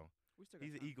NFL. We still got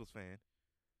He's an time. Eagles fan.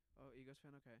 Oh, Eagles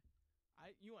fan. Okay.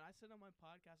 I said on my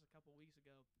podcast a couple weeks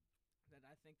ago that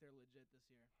I think they're legit this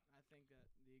year. I think that the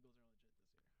Eagles are legit this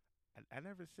year. I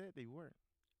never said they weren't.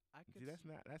 I could See, that's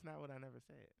not what I never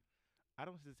said. I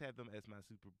don't just have them as my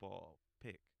Super Bowl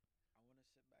pick. I want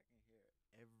to sit back and hear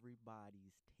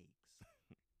everybody's takes.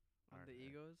 on Alright, the man.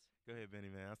 Eagles. Go ahead, Benny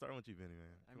man. I'll start with you, Benny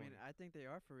man. I Come mean, on. I think they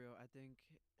are for real. I think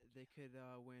they could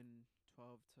win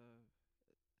 12 to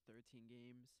 13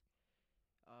 games.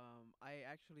 I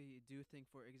actually do think,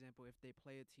 for example, if they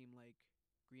play a team like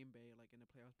Green Bay, like in the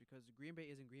playoffs, because Green Bay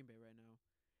isn't Green Bay right now,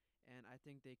 and I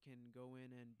think they can go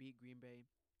in and beat Green Bay.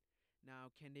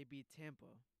 Now, can they beat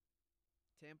Tampa?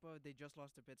 Tampa, they just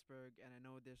lost to Pittsburgh, and I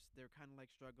know they're kind of like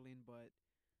struggling, but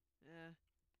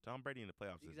Tom Brady in the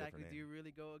playoffs is exactly. different. Do you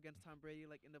really go against Tom Brady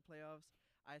like in the playoffs?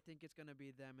 I think it's gonna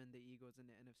be them and the Eagles in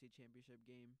the NFC Championship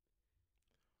game.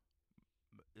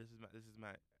 But this is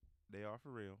my. They are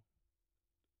for real.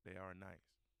 They are nice,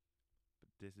 but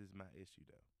this is my issue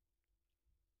though.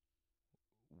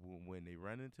 When they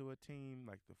run into a team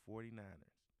like the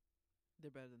 49ers,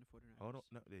 They're better than the 49ers. hold on,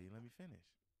 no, let me finish.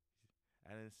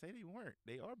 I didn't say they weren't.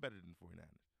 They are better than the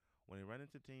 49ers. When they run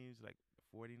into teams like the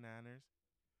 49ers,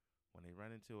 when they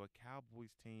run into a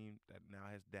Cowboys team that now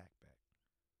has Dak back,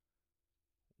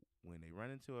 when they run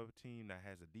into a team that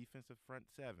has a defensive front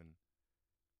seven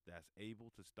that's able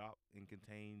to stop and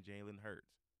contain Jalen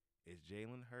Hurts, is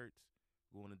Jalen Hurts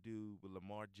going to do what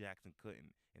Lamar Jackson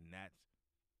couldn't, and that's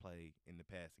play in the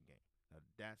passing game. Now,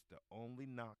 that's the only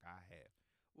knock I have.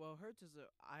 Well, Hurts is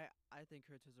I think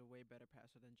Hurts is a way better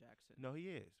passer than Jackson. No, he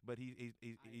is, but he's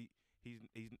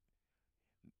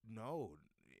no.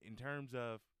 In terms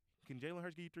of, can Jalen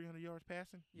Hurts give you 300 yards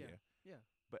passing? Yeah. Yeah.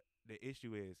 But the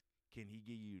issue is, can he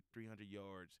give you 300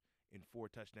 yards and 4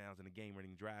 touchdowns in a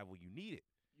game-winning drive when you need it?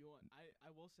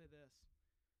 I will say this: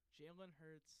 Jalen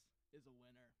Hurts is a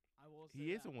winner. I will say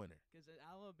He is a winner. Because at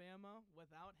Alabama,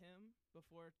 without him,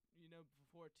 before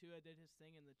Tua did his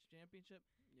thing in the championship,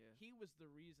 Yeah. he was the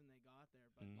reason they got there.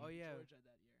 But Mhm. he Oh, beat yeah. Georgia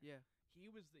that year. Yeah.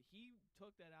 He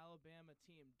took that Alabama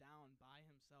team down by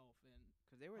himself, and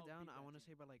Because they were helped down, beat I that want to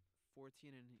team. say by like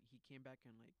 14, and he came back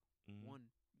and like Mhm. won.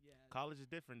 yeah. College is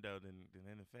different though than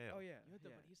NFL. Oh yeah.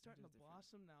 But he's starting to it is different.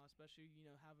 blossom now, especially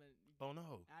having Oh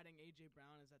no, adding AJ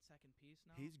Brown as that second piece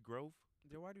now. his growth.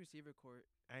 Their wide receiver court.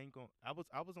 I ain't going. I was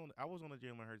on the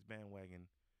Jalen Hurts bandwagon,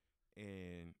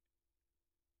 and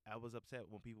I was upset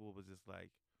when people was just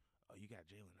like, "Oh, you got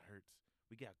Jalen Hurts.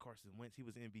 We got Carson Wentz. He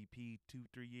was MVP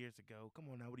 2-3 years ago. Come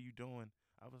on now, what are you doing?"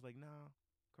 I was like, "Nah,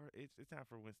 it's time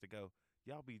for Wentz to go.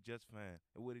 Y'all be just fine."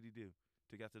 And what did he do?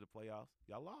 To get to the playoffs,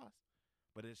 y'all lost,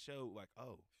 but it showed like,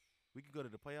 oh, we could go to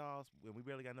the playoffs when we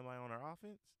barely got nobody on our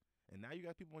offense, and now you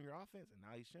got people on your offense, and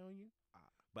now he's showing you.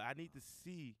 But I need to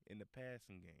see in the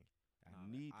passing game. I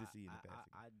need to see in the passing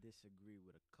game. I disagree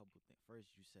with a couple things.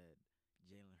 First, you said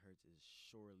Jalen Hurts is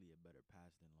surely a better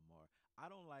passer than Lamar. I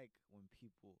don't like when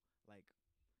people like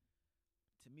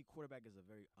to me, quarterback is a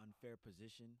very unfair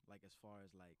position. Like as far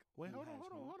as like. Wait, who hold on, has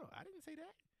hold on, who. hold on. I didn't say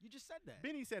that. You just said that.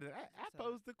 Benny said it. I said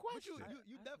posed the But question.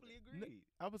 you I definitely said agreed.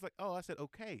 I was like, oh, I said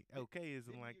okay. Okay is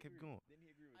Didn't like he kept agree? going. Didn't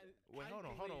he agree with I- that? Wait, I hold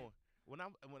on. believe- When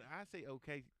I say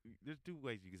okay, there's two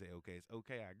ways you can say okay. It's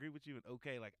okay, I agree with you, and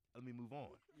okay, like let me move on.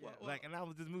 Well, Like, and I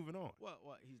was just moving on. Well,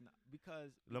 he's not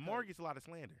because Lamar because- gets a lot of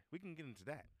slander. We can get into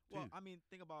that too. Well, I mean,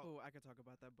 think about Oh, I could talk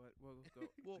about that, but we'll go.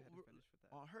 Well, ahead and we're- finish with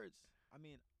that. on Hurts. I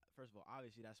mean, first of all,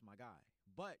 obviously that's my guy,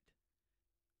 but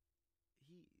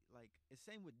he like it's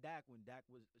same with Dak when Dak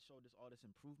was showed us all this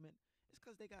improvement. It's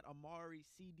because they got Amari,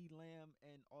 C.D. Lamb,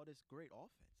 and all this great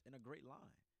offense and a great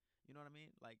line. You know what I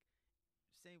mean? Like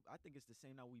same. I think it's the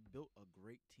same now. We built a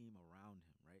great team around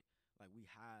him, right? Like we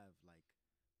have like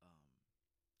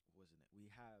wasn't it? We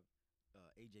have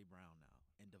A.J. Brown now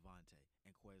and Devontae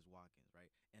and Quez Watkins, right?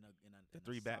 And the and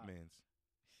three a Batmans.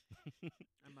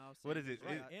 And Miles What is Sanders it?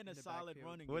 Right, got and in a the solid backfield.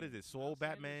 running What game. is it? Swole Miles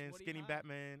Sanders, Batman, Woody Skinny Hyde.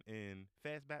 Batman, and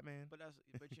Fast Batman.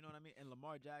 But you know what I mean. And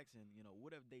Lamar Jackson, you know,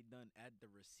 what have they done at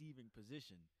the receiving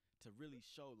position to really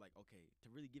show, like, okay, to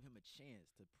really give him a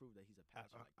chance to prove that he's a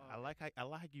passer? I like how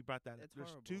you brought that up. It's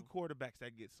There's two quarterbacks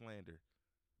that get slander.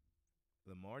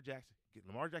 Lamar Jackson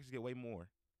get way more.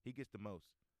 He gets the most.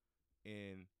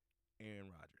 And Aaron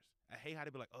Rodgers. I hate how they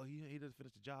be like, oh, he doesn't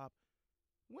finish the job.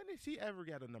 When has he ever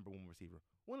got a number one receiver?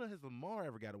 When has Lamar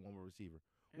ever got a one receiver?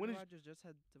 When Aaron is- Rodgers just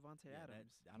had Devontae Yeah,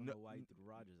 Adams. I don't No, know why he threw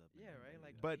Rodgers up. in Yeah, there, right,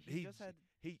 like- But he just had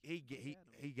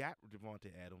he got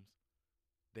Devontae Adams.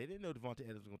 They didn't know Devontae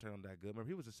Adams was gonna turn out that good. Remember,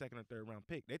 he was a second or third round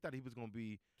pick. They thought he was gonna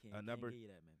be can't number- give you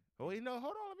that, man. Oh, wait, no,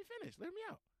 hold on, let me finish. Let me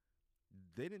out.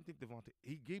 They didn't think Devontae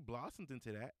he blossomed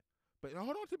into that. But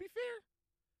hold on, to be fair,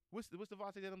 what's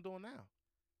Devontae Adams doing now?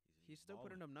 He's still balling.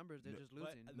 putting up numbers. They're No, just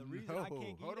But losing. the reason I No,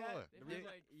 can't give hold you that, on. They've the had, rea-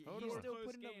 like, Hold he's on. still close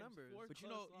putting up games, numbers. four but you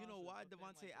close know why losses within, like,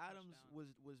 Devontae a Adams touchdown.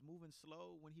 was moving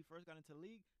slow when he first got into the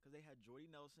league? Because they had Jordy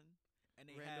Nelson and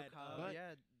they Randall had Cobb. But-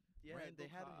 yeah, Randall they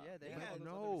had Cobb. yeah, They they had had all those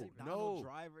no, other receivers. Donald no.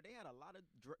 Driver. They had a lot of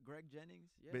Greg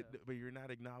Jennings. Yeah. But you're not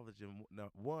acknowledging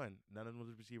one, none of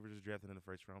those receivers was drafted in the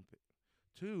first round pick.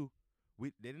 Two,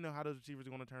 they didn't know how those receivers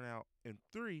were going to turn out. And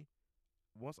three,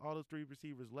 once all those three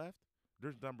receivers left,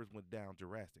 their numbers went down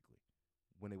drastically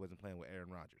when they wasn't playing with Aaron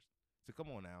Rodgers. So come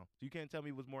on now. So you can't tell me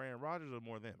it was more Aaron Rodgers or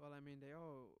more them. Well, I mean, they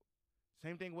all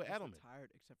Same thing with just Edelman.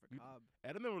 retired except for You- Cobb.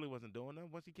 Edelman really wasn't doing that.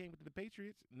 Once he came to the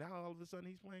Patriots, now all of a sudden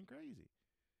he's playing crazy.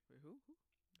 Wait, who?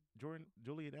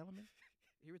 Julian Edelman?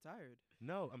 He retired.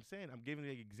 No, I'm saying I'm giving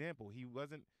you an example. He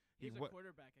wasn't. He's a wa-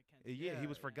 quarterback at Kent State. Yeah, he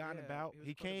was Yeah, forgotten yeah, about. he was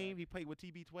He a quarterback. came. He played with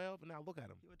TB12, and now look at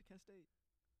him. He went to Kent State.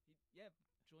 Yeah,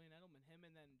 Julian Edelman, him,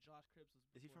 and then Josh Cribbs was.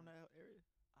 Is he from before him. that area?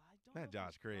 I don't Not know if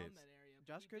Josh he's from Cribbs. that area, but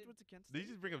Josh he Cribbs did- went to Kent Did State. you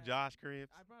just bring up Yeah. Josh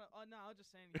Cribbs? I brought. Oh no, I was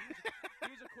just saying he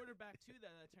was a quarterback too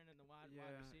that turned into wide Yeah,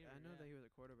 receiver. I know yeah. that he was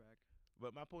a quarterback.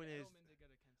 But my point is, Edelman did go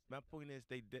to Kent State, my though. point is,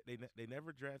 they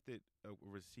never drafted a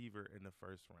receiver in the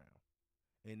first round,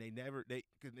 and they never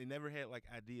had like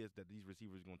ideas that these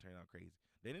receivers were gonna turn out crazy.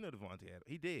 They didn't know Devontae Adams.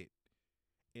 He did,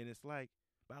 and it's like,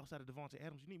 but outside of Devontae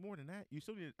Adams, you need more than that. You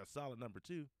still need a solid number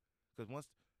two, because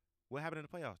what happened in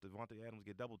the playoffs? Devontae Adams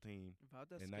get double teamed.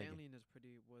 Valdez And now you- Scantling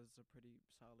was a pretty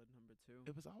solid number two.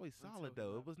 It was always Until solid he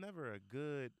though. It left. was never a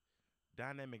good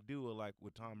dynamic duo like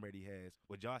what Tom Brady has,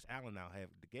 what Josh Allen now have.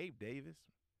 Gabe Davis.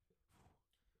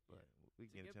 But we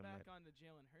To can get get him back that. on to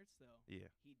Jalen Hurts though, Yeah.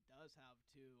 he does have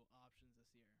two options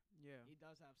this year. Yeah. He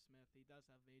does have Smith. He does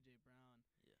have AJ Brown.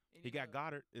 Yeah. And He you got know,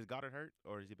 Goddard. Is Goddard hurt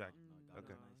or is he back? No, Mm, Goddard's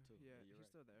Okay. nice too. Yeah, Yeah, you're he's right.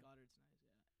 still there. Goddard's nice,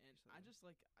 yeah. And Still I there. just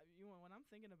like when I'm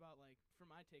thinking about like for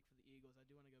my take for the Eagles, I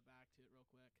do want to go back to it real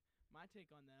quick. My take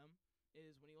on them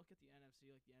is when you look at the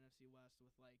NFC, like the NFC West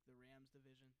with like the Rams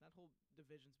division, that whole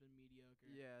division's been mediocre.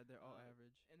 Yeah, they're all Uh,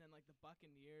 average. And then like the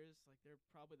Buccaneers, like they're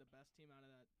probably the best team out of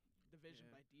that division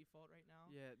Yeah. by default right now.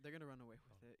 Yeah, they're gonna run away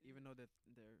with it, even though they're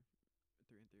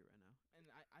 3-3 right now. And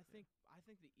I think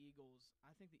the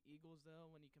Eagles though,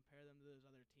 when you compare them to those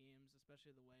other teams,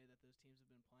 especially the way that those teams have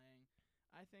been playing,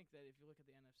 I think that if you look at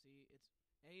the NFC, it's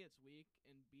weak,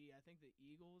 and B, I think the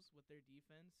Eagles with their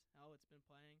defense, how it's been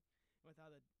playing, with how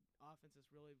the offense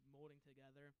is really molding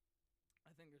together,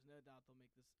 I think there's no doubt they'll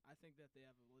make this. I think that they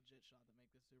have a legit shot to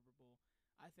make the Super Bowl.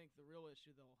 I think the real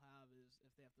issue they'll have is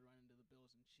if they have to run into the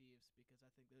Bills and Chiefs, because I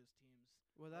think those teams.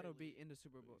 Well, that'll Really? be in the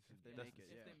Super Bowl if they That's- make it.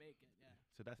 If Yeah. they make it, yeah.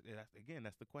 So that's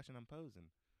the question I'm posing.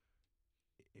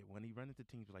 When he run into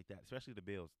teams like that, especially the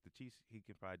Bills, the Chiefs, he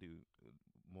can probably do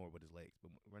more with his legs.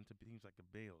 But run into teams like the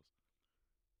Bills,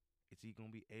 is he gonna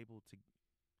be able to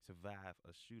survive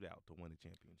a shootout to win a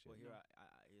championship? Well, here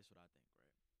here's what I think.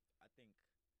 Right, I think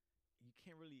you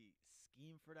can't really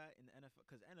scheme for that in the NFL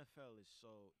because NFL is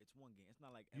it's one game. It's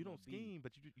not like You don't MLB. scheme,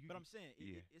 but you. But I'm saying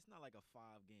yeah. it's not like a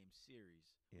 5-game series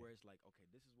Yeah. where it's like, okay,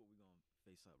 this is what we're gonna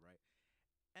face up, right?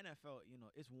 NFL,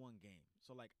 it's one game,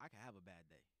 so like I could have a bad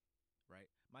day, right?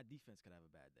 My defense could have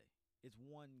a bad day. It's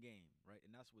one game, right?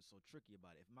 And that's what's so tricky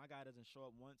about it. If my guy doesn't show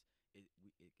up once,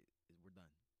 we're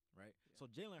done, right? Yeah. So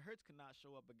Jalen Hurts could not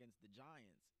show up against the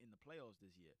Giants in the playoffs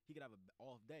this year. He could have an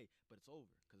off day, but it's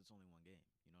over because it's only one game.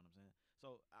 You know what I'm saying?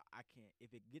 So I can't.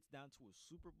 If it gets down to a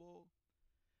Super Bowl,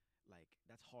 like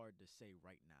that's hard to say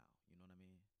right now. You know what I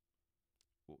mean?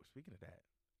 Well, speaking of that,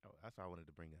 that's what I wanted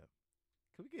to bring up.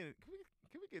 Can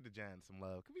we give the Giants some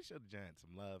love? Can we show the Giants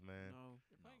some love, man? No.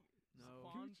 No.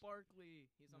 Saquon Barkley.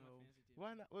 He's on my No. fantasy team.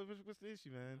 Why not? What's the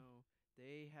issue, man? No.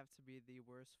 They have to be the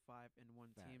worst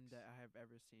 5-1 team Facts. that I have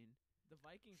ever seen. The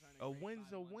Vikings aren't A great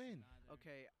win's a 5-1 win. team either.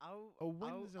 Okay, A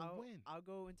win's a win. I'll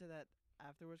go into that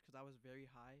afterwards because I was very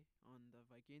high on the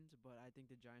Vikings, but I think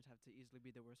the Giants have to easily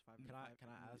be the worst 5-5. Can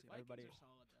I ask Vikings everybody? are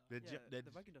solid though. The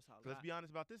the Vikings are solid. Let's be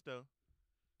honest about this though.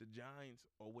 The Giants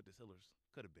are what the Steelers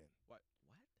could have been. What?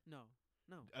 No.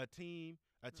 A team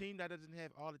that doesn't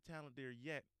have all the talent there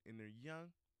yet, and they're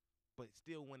young, but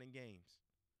still winning games.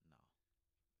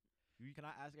 No. Can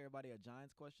I ask everybody a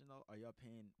Giants question though? Would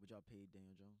y'all pay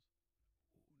Daniel Jones?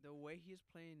 The way he's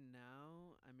playing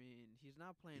now, I mean, he's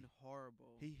not playing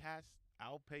horrible.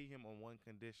 I'll pay him on one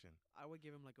condition. I would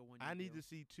give him like a 1 year I need deal. to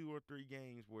see 2 or 3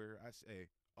 games where I say,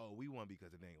 "Oh, we won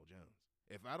because of Daniel Jones."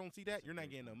 If I don't see that, That's a you're not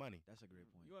great getting no point. money. That's a great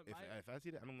point. You know what, If I see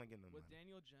that, I'm not getting no with money.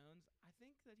 Daniel Jones, I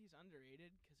think that he's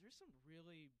underrated because there's some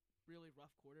really, really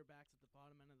rough quarterbacks at the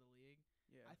bottom end of the league.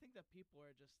 Yeah. I think that people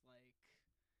are just like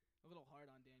a little hard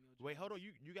on Daniel Jones. Wait, hold on.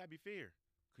 You gotta be fair,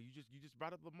 cause you just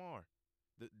brought up Lamar.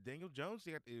 The Daniel Jones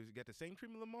got the same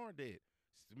treatment Lamar did.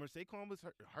 Saquon was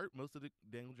hurt most of the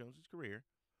Daniel Jones' career.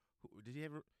 Did he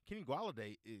ever? Kenny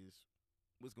Golladay is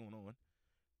what's going on.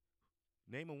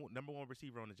 Name a number 1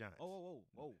 receiver on the Giants. Whoa.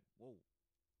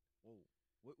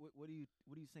 What are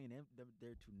you saying?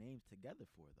 They're 2 names together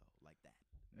for though, like that?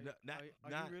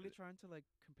 Are you really trying to like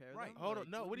compare Right. them? Hold Like,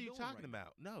 on. No, what what are are we you doing talking right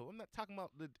about? No, I'm not talking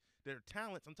about their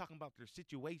talents. I'm talking about their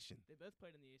situation. They both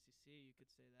played in the ACC. You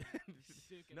could say that.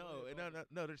 Duke and No, Louisville.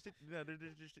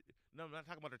 no, I'm not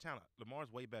talking about their talent.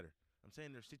 Lamar's way better. I'm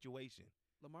saying their situation.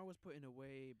 Lamar was put in a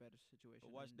way better situation.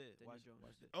 But watch than this. Daniel Watch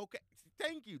Jones. this. Okay,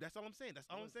 thank you. That's all I'm saying. That's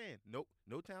all I'm Was- saying. Nope,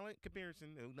 no talent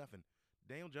comparison. No nothing.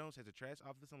 Daniel Jones has a trash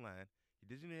offensive line. He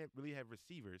doesn't really have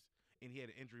receivers, and he had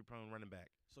an injury-prone running back.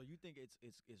 So you think it's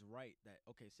right that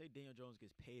say Daniel Jones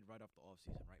gets paid right off the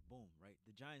offseason, right? Boom, right?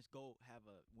 The Giants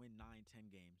win 9-10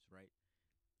 games, right?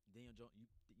 Daniel Jones,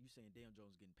 you saying Daniel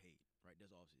Jones getting paid, right? This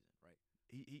offseason, right?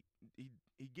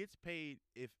 He gets paid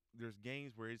if there's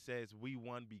games where it says we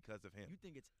won because of him. You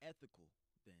think it's ethical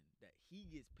then that he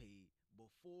gets paid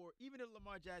before, even if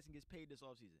Lamar Jackson gets paid this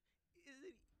offseason?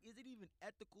 Is it even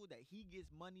ethical that he gets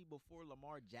money before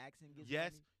Lamar Jackson gets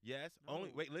Yes, money? yes. No.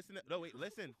 Only wait. Listen.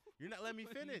 Listen. You're not letting me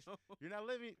finish. No. You're not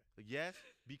letting me. Yes,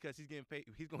 because he's getting paid.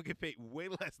 He's gonna get paid way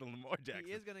less than Lamar Jackson.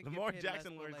 He is gonna Lamar get paid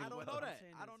Jackson less, but, learns. like, I don't what know I'm that.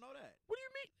 saying I is- don't know that. What do you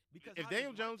mean? Because If how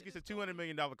Daniel does Jones Mike gets a get his $200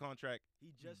 million contract,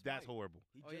 He just that's might. horrible.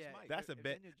 He Oh, just yeah. might. That's a if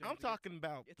bet. Daniel I'm Jones gets- talking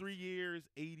about it's- 3 years,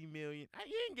 80 million.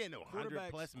 He ain't getting no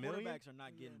 100+ million. Quarterbacks are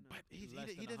not Yeah, getting. no. But less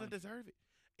he than doesn't 100. deserve it.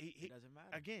 It doesn't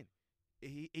matter. Again,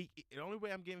 the only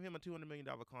way I'm giving him a $200 million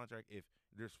contract if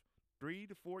there's 3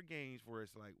 to 4 games where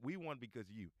it's like we won because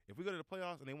of you. If we go to the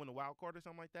playoffs and they win the wild card or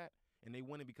something like that, and they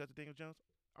win it because of Daniel Jones,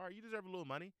 all right, you deserve a little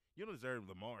money. You don't deserve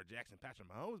Lamar Jackson, Patrick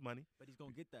Mahomes money. But he's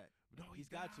gonna get that. No, He's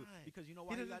got to not. because you know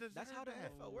He why? doesn't That's how the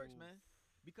deserve that. NFL works, man.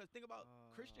 Because think about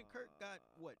Christian Kirk got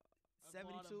what A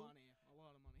lot of 72. money. A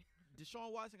lot of money.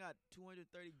 Deshaun Watson got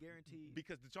 230 guaranteed.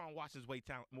 Because Deshaun Watson's more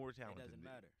It talented. doesn't than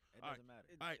matter. It All right. doesn't matter.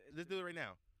 All right, let's do it right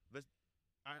now.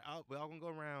 We're all gonna go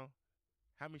around.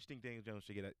 How much think Daniel Jones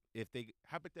should get if they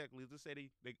hypothetically let's say they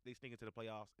sneak into the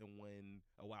playoffs and win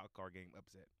a wild card game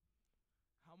upset?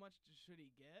 How much should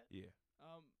he get? Yeah.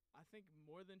 I think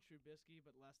more than Trubisky,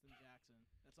 but less than Jackson.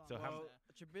 That's all So I'm how- gonna Well,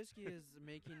 say. Trubisky is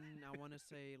making, I want to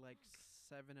say, like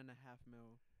 7.5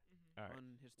 mil All right.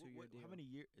 on his 2-year deal. How many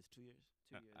years? It's 2 years.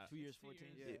 2 years. 2 years, It's 2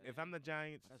 14. years. Yeah. If I'm the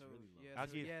Giants, That's so, really low. Yeah, I'll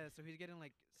so, give- so he's getting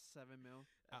like 7 mil.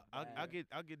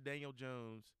 I'll get Daniel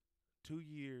Jones 2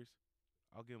 years.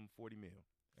 I'll give him 40 mil,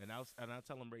 and I'll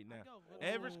tell him right now. I'd go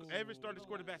with- Every starting Go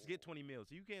quarterbacks less. get 20 mil.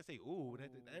 So you can't say, ooh,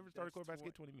 every starting quarterbacks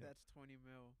get 20 mil. That's 20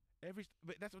 mil.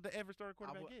 But that's what the every starting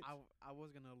quarterback gets. I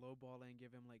was gonna lowball and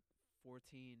give him like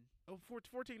 14. Oh,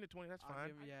 14 to 20, that's I'll fine.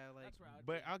 give him, yeah, like That's where I'd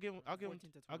But go. I'll give him 14 to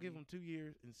 20. I'll give him 2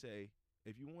 years and say,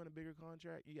 if you want a bigger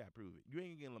contract, you gotta prove it. You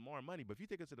ain't getting Lamar money, but if you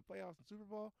take us to the playoffs and Super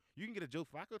Bowl, you can get a Joe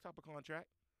Flacco type of contract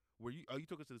where you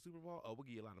took us to the Super Bowl? Oh, we'll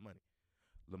give you a lot of money.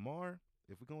 Lamar,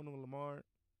 if we're going to Lamar,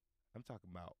 I'm talking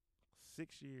about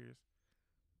 6 years,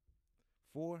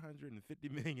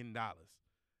 $450 million.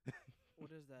 What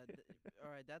is that?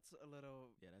 All right, that's a little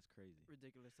Yeah, that's crazy.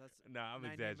 ridiculous. That's Nah, I'm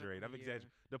 90 exaggerating. I'm a exaggerating.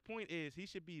 year. The point is, he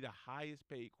should be the highest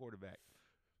paid quarterback.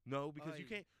 No, because you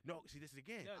Ay. can't. No, see, this is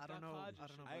again. Yeah, I don't Duck know. Hodges I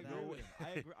don't know should I about agree that.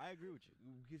 with him. I agree with you.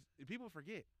 Because people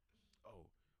forget. Oh,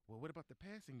 well, what about the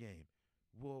passing game?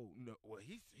 Well, no. Well,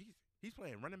 he's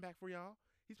playing running back for y'all.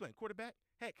 He's playing quarterback.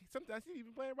 Heck, sometimes he's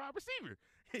even playing wide receiver.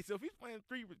 Hey, so if he's playing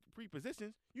three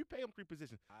positions, you pay him 3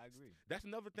 positions. I agree. That's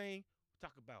another thing.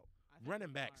 Talk about I think running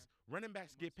Lamar- backs. Running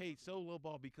backs get paid so low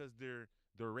ball because their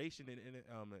duration and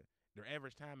their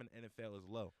average time in the NFL is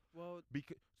low. Well,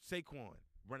 Because Saquon,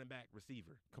 running back,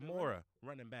 receiver. The Kimura,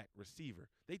 running back, receiver.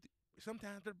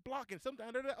 Sometimes they're blocking.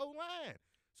 Sometimes they're the O line.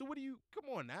 So what do you?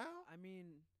 Come on now. I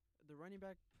mean, the running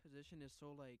back position is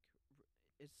so like,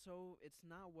 it's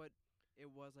not what it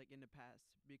was like in the past,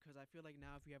 because I feel like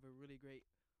now if you have a really great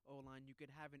O line, you could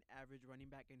have an average running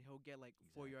back and he'll get like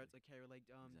 4 Exactly. yards a carry, like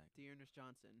Exactly. Dearness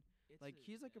Johnson. It's Like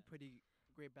he's like a yeah. pretty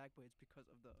great back, but it's because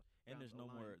of the And Browns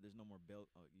O-line. there's no more belt.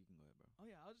 Oh, you can go ahead, bro. Oh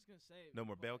yeah, I was just gonna say. No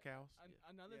more bell but cows.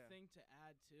 Another Yeah. thing to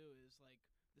add too is like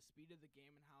the speed of the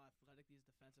game and how athletic these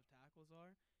defensive tackles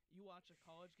are. You watch a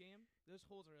college game; those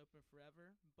holes are open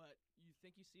forever. But you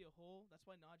think you see a hole. That's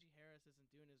why Najee Harris isn't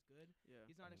doing as good. Yeah.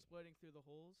 He's not exploding through the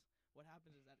holes. What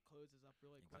happens is that closes up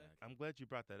really quick. Exactly. I'm glad you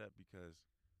brought that up because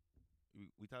we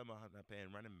talking about how not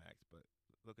paying running backs, but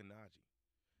look at Najee.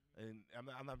 And I'm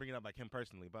not bringing it up like him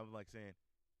personally, but I'm like saying,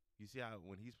 you see how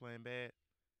when he's playing bad,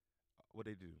 what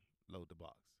they do? Load the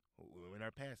box. In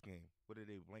our pass game, what do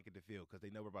they blanket the field? Because they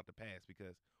know we're about to pass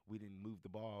because we didn't move the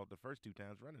ball the first 2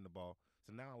 times running the ball.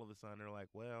 So now all of a sudden they're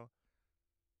like, well,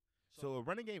 so a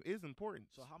running game is important.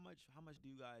 So how much do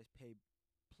you guys pay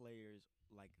players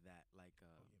like that, like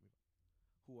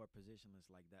who are positionless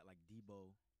like that, like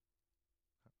Debo?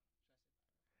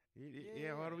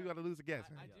 Yeah, hold on, we got to lose a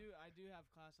guess. I man. do have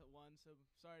class at 1, so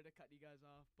sorry to cut you guys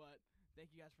off, but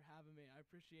thank you guys for having me. I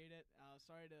appreciate it.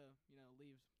 Sorry to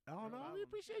leave. Oh, no, we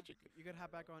problem. appreciate you. You could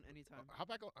hop back on anytime. How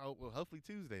back on? Oh, well, hopefully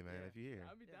Tuesday, man, Yeah. if you're here.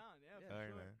 I'll be Yeah. down. Yeah, Yeah, for All right,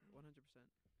 sure. man. 100%.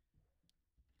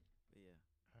 But yeah.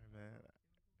 All right, man.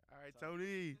 All right, So-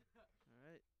 Tony. All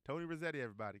right. Toni Rossetti,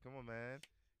 everybody. Come on, man.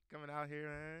 Coming out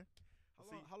here, man.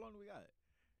 How long do we got?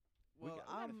 Well, we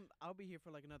gotta I'll be here for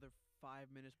like another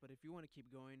 5 minutes, but if you want to keep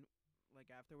going, like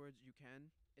afterwards, you can.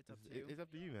 It's up to you. It's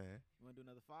up to you, man. You want to do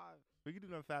another 5? We can do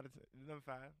another 5. Another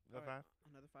 5. Another All right,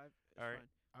 5. Another 5. It's All right. fine.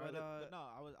 All right, But no,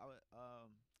 I was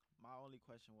my only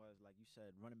question was, like you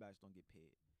said, running backs don't get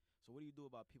paid. So what do you do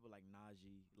about people like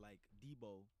Najee, like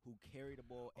Debo, who carry the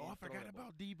ball? Oh, and I forgot throw the ball?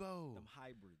 about Debo. Them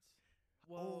hybrids.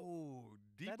 well, Oh,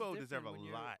 that's Debo deserve different a when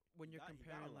you're- lot. when you're He got a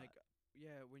comparing lot. like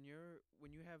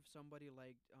when you have somebody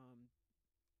like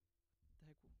the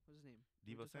heck what's his name?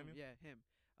 We Debo just saw him. Samuel? Yeah, him.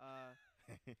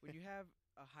 When you have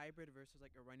a hybrid versus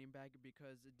like a running back,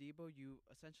 because Debo, you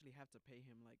essentially have to pay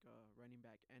him like a running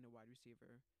back and a wide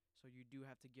receiver, so you do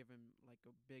have to give him like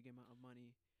a big amount of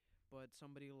money. But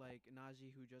somebody like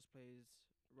Najee, who just plays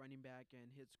running back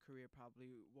and his career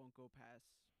probably won't go past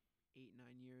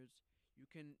 8-9 years, you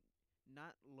can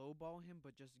not lowball him,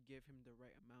 but just give him the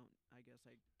right amount, I guess,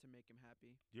 like to make him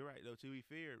happy. You're right, though. To be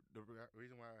fair, the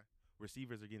reason why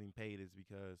receivers are getting paid is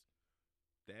because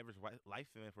the average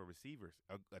lifespan for receivers,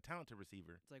 a talented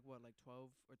receiver, It's like what, like 12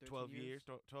 or 13 12 years,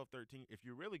 12, 13. If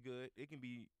you're really good, it can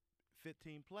be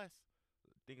 15 plus.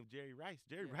 Think of Jerry Rice.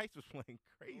 Jerry Yeah. Rice was playing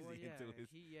crazy Well, yeah, into his.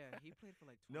 he played for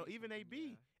like 20 No, even something,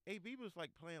 AB. yeah. AB was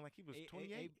like playing like he was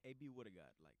 28. AB would have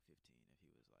got like 15 if he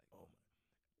was like. Oh,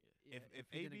 Yeah, if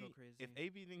he AB didn't go crazy. if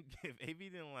AB didn't if AB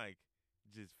didn't like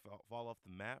just fall off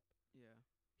the map, yeah.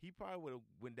 he probably would have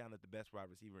went down as the best wide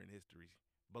receiver in history,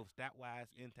 both stat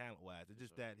wise and talent wise. It's For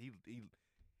just sure. that he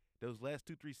those last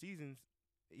 2-3 seasons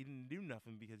he didn't do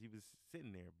nothing because he was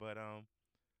sitting there. But I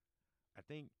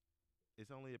think it's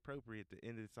only appropriate to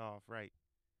end this off right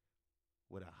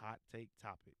with a hot take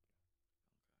topic.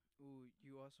 Ooh,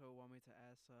 you also want me to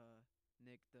ask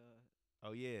Nick the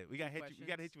Oh yeah, we got hit you. We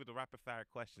got to hit questions? you with the rapid fire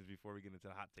questions before we get into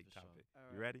the hot take For sure. topic. All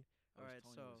You right. ready? All right,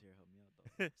 Toni so was here, help me out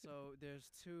though. so there's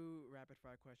 2 rapid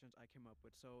fire questions I came up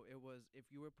with. So it was, if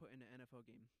you were put in an NFL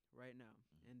game right now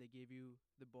Mhm. and they gave you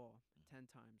the ball Mhm. 10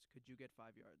 times, could you get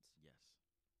 5 yards? Yes.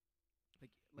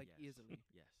 Like Yes. easily,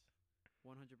 Yes.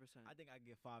 100%. I think I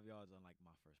get 5 yards on like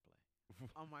my first play.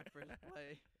 On my first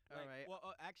play. All Like, right.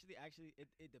 Well, actually,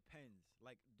 it depends.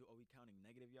 Like, are we counting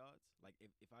negative yards? Like,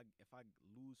 if I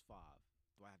lose 5,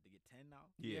 do I have to get 10 now?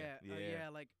 Yeah.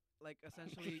 Like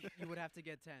essentially, you would have to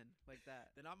get 10 like that.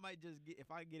 Then I might just get,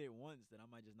 if I get it once, then I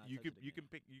might just not You touch can it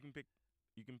again.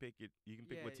 you can pick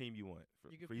Yeah, what team you want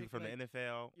you can for either pick, from like, the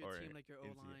NFL Your or team, like your O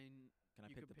NCAA. line. Can I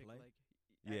You pick could the play? Like,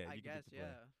 Yeah, I you can guess, pick the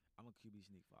play. yeah. I'm a QB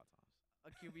sneak 5 times. A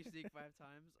QB sneak 5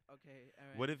 times. Okay, all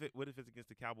right. What if it's against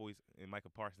the Cowboys and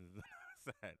Michael Parsons is on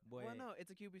the side? Boy, Well, no,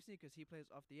 it's a QB sneak because he plays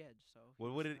off the edge. So he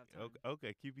Well, will what still did have time.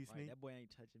 okay QB right, sneak? that boy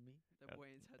ain't touching me. The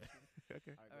boy ain't touching.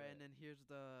 Okay. All All right, and then here's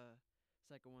the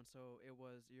second one. So it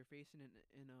was you're facing an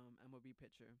MLB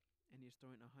pitcher, and he's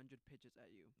throwing 100 pitches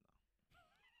at you.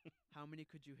 How many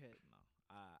could you hit? No.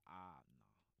 No.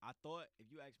 I thought if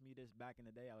you asked me this back in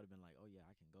the day, I would have been like, oh yeah,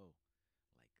 I can go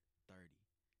like 30.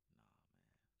 Nah, man.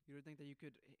 You would think that you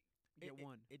could get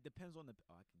one. It depends on the.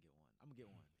 Oh, I can get one. I'm gonna get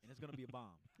one, and it's gonna be a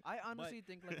bomb. I honestly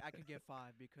think like I could get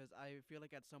 5 because I feel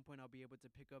like at some point I'll be able to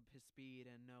pick up his speed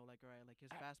and know like all right, like his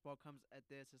fastball comes at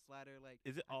this, his slider like.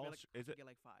 Is it I feel all? like I Is could it get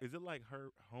like 5? is it like her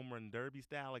home run derby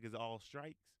style? Like is it all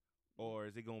strikes, or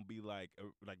is it gonna be like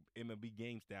MLB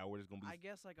game style where it's gonna be? I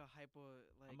guess like a hypo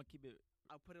like. I'm gonna keep it.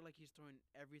 I'll put it like he's throwing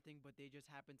everything, but they just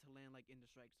happen to land like in the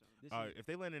strike zone. This is If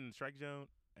they land in the strike zone,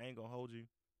 I ain't gonna hold you.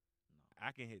 no.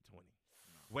 I can hit 20.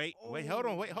 No. Wait, hold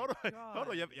on, Oh hold my on, hold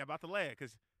on. God. You're about to laugh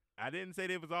because I didn't say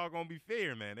they was all gonna be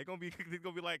fair, man. They're gonna be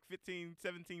like 15,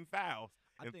 17 fouls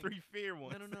I and think- 3 fair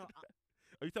ones. No.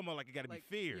 Are you talking about like it got to Like,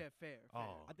 be fair? Yeah, fair.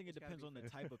 Oh. I think it It's gotta depends be on the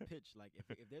fair. type of pitch. Like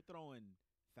if they're throwing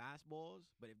fastballs,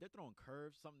 but if they're throwing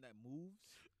curves, something that moves.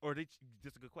 Or they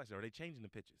just a good question. Are they changing the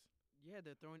pitches? Yeah,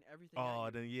 they're throwing everything. Oh,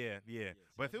 at you. then yeah. Yeah,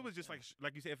 But if so it was just like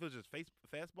you said, if it was just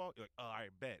fastball, you're like, oh, all right,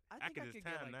 bet. I think I just could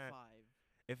get time like that. 5.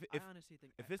 If I honestly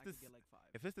think if I it's could the get like 5.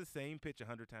 if it's the same pitch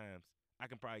 100 times, I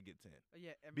can probably get 10.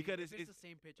 Yeah, I mean, because if it's the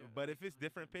same pitcher. But like if it's 100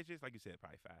 different times. pitches, like you said,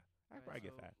 probably 5. I Alright, probably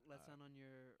get so 5. Let's end on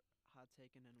your hot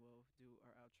take and then we'll do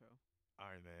our outro.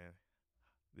 All right, man.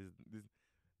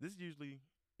 This usually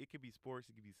it could be sports,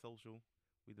 it could be social.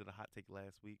 We did a hot take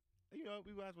last week. You know,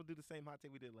 we might as well do the same hot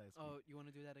take we did last Oh, week. you want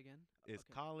to do that again? Is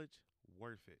Okay. college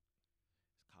worth it?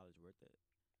 Is college worth it?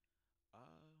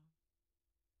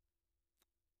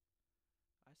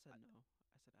 I said no.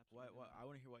 I said What? absolutely. I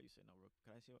want to hear what you say no.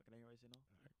 Can I see? Can I hear what you say no?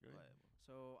 All right, go Go ahead. ahead.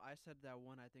 So I said that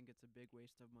 1, I think it's a big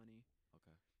waste of money.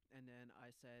 Okay. And then I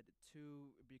said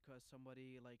 2 because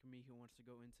somebody like me who wants to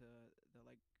go into the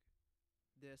like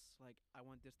this, like I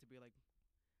want this to be like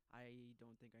I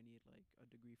don't think I need like a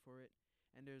degree for it.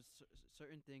 And there's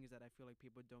certain things that I feel like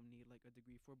people don't need like a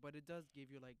degree for, but it does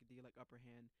give you like the like upper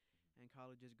hand. And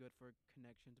college is good for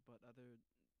connections, but other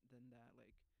than that,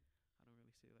 like I don't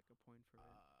really see like a point for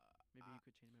it. Maybe you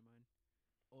could change my mind.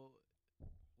 Oh,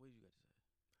 what did you guys say?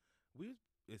 We was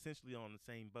essentially on the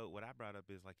same boat. What I brought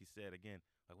up is, like you said, again,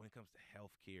 like when it comes to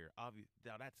healthcare, obviously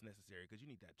now that's necessary because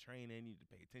you need that training, you need to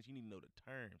pay attention, you need to know the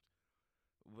terms.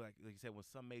 Like you said,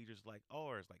 with some majors like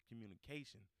ours, like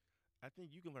communication, I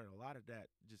think you can learn a lot of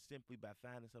that just simply by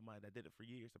finding somebody that did it for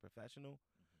years, a professional,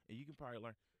 and you can probably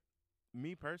learn.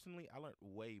 Me personally, I learned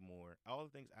way more. All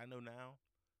the things I know now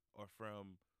are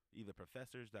from either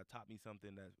professors that taught me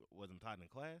something that wasn't taught in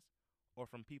class, or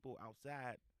from people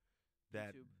outside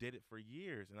that YouTube. did it for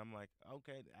years. And I'm like,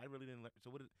 okay, I really didn't learn.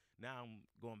 So now I'm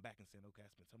going back and saying, okay, I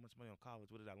spent so much money on college.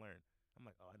 What did I learn? I'm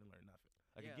like, oh, I didn't learn nothing.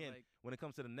 Like Yeah, again, like- when it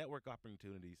comes to the network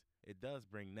opportunities, it does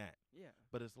bring that. Yeah.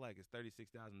 But it's like it's $36,000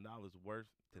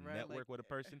 worth to Right, network like- with a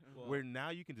person, Well- where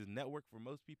now you can just network for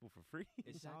most people for free.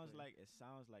 It sounds Exactly.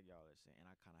 like y'all are saying, and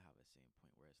I kind of have the same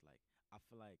point where it's like I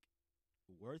feel like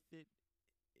worth it.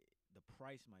 The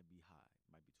price might be high,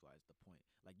 might be too high. Is the point?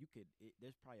 Like you could,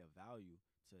 there's probably a value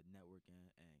to networking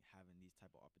and having these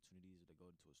type of opportunities to go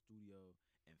into a studio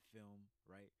and film,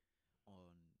 right?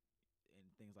 And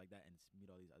things like that, and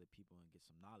meet all these other people and get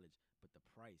some knowledge. But the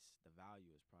price, the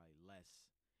value is probably less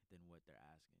than what they're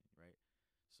asking, right?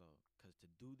 So, because to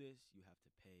do this, you have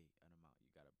to pay an amount.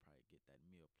 You gotta probably get that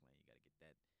meal plan. You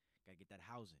gotta get that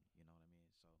housing. You know what I mean?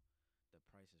 So, the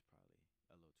price is probably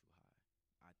a little too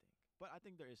high, I think. But I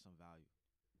think there is some value.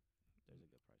 There's a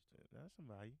good price to it. That's some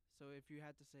value. So if you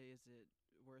had to say, is it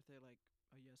worth it? Like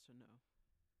a yes or no?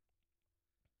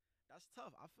 That's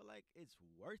tough. I feel like it's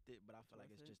worth it, but I feel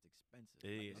like worth it's it? just expensive.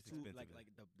 Yeah, Like, it's too, expensive. Like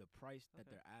the price that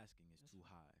Okay. they're asking is That's too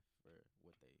fine. high for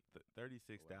what they.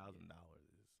 $36,000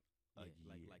 is a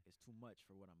Yeah, year. like it's too much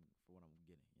for what I'm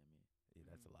getting. You know what I mean? Yeah,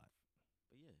 that's a Mm. lot.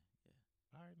 But yeah.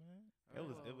 All right, man. All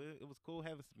right, well- It was cool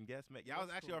having some guests, man. Y'all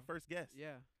was That's actually our cool. first guest.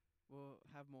 Yeah. We'll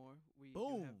have more. We do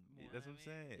Boom. have Yeah, more. that's what I'm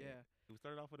saying. Yeah. We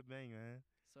started off with a bang, man.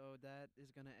 So that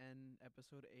is gonna end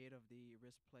episode 8 of the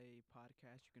Risk Play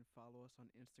podcast. You can follow us on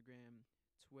Instagram,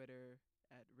 Twitter,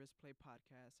 at Risk Play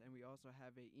Podcast, and we also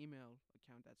have a email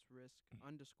account that's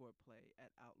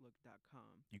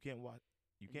risk_play@outlook.com. You can't watch.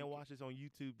 You And can't you watch this on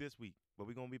YouTube this week, but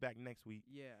we're gonna be back next week.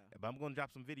 Yeah, But I'm gonna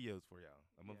drop some videos for y'all.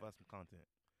 I'm gonna Yeah. bust some content.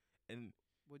 And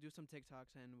we'll do some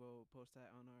TikToks and we'll post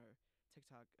that on our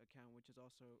TikTok account, which is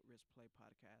also Risk Play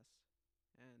Podcast.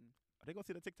 And are they gonna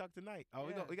see the TikTok tonight? Oh,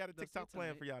 Yeah, we got a they'll see it TikTok plan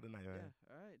tonight. for y'all tonight, man.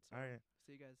 yeah, all right. So All right.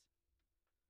 see you guys.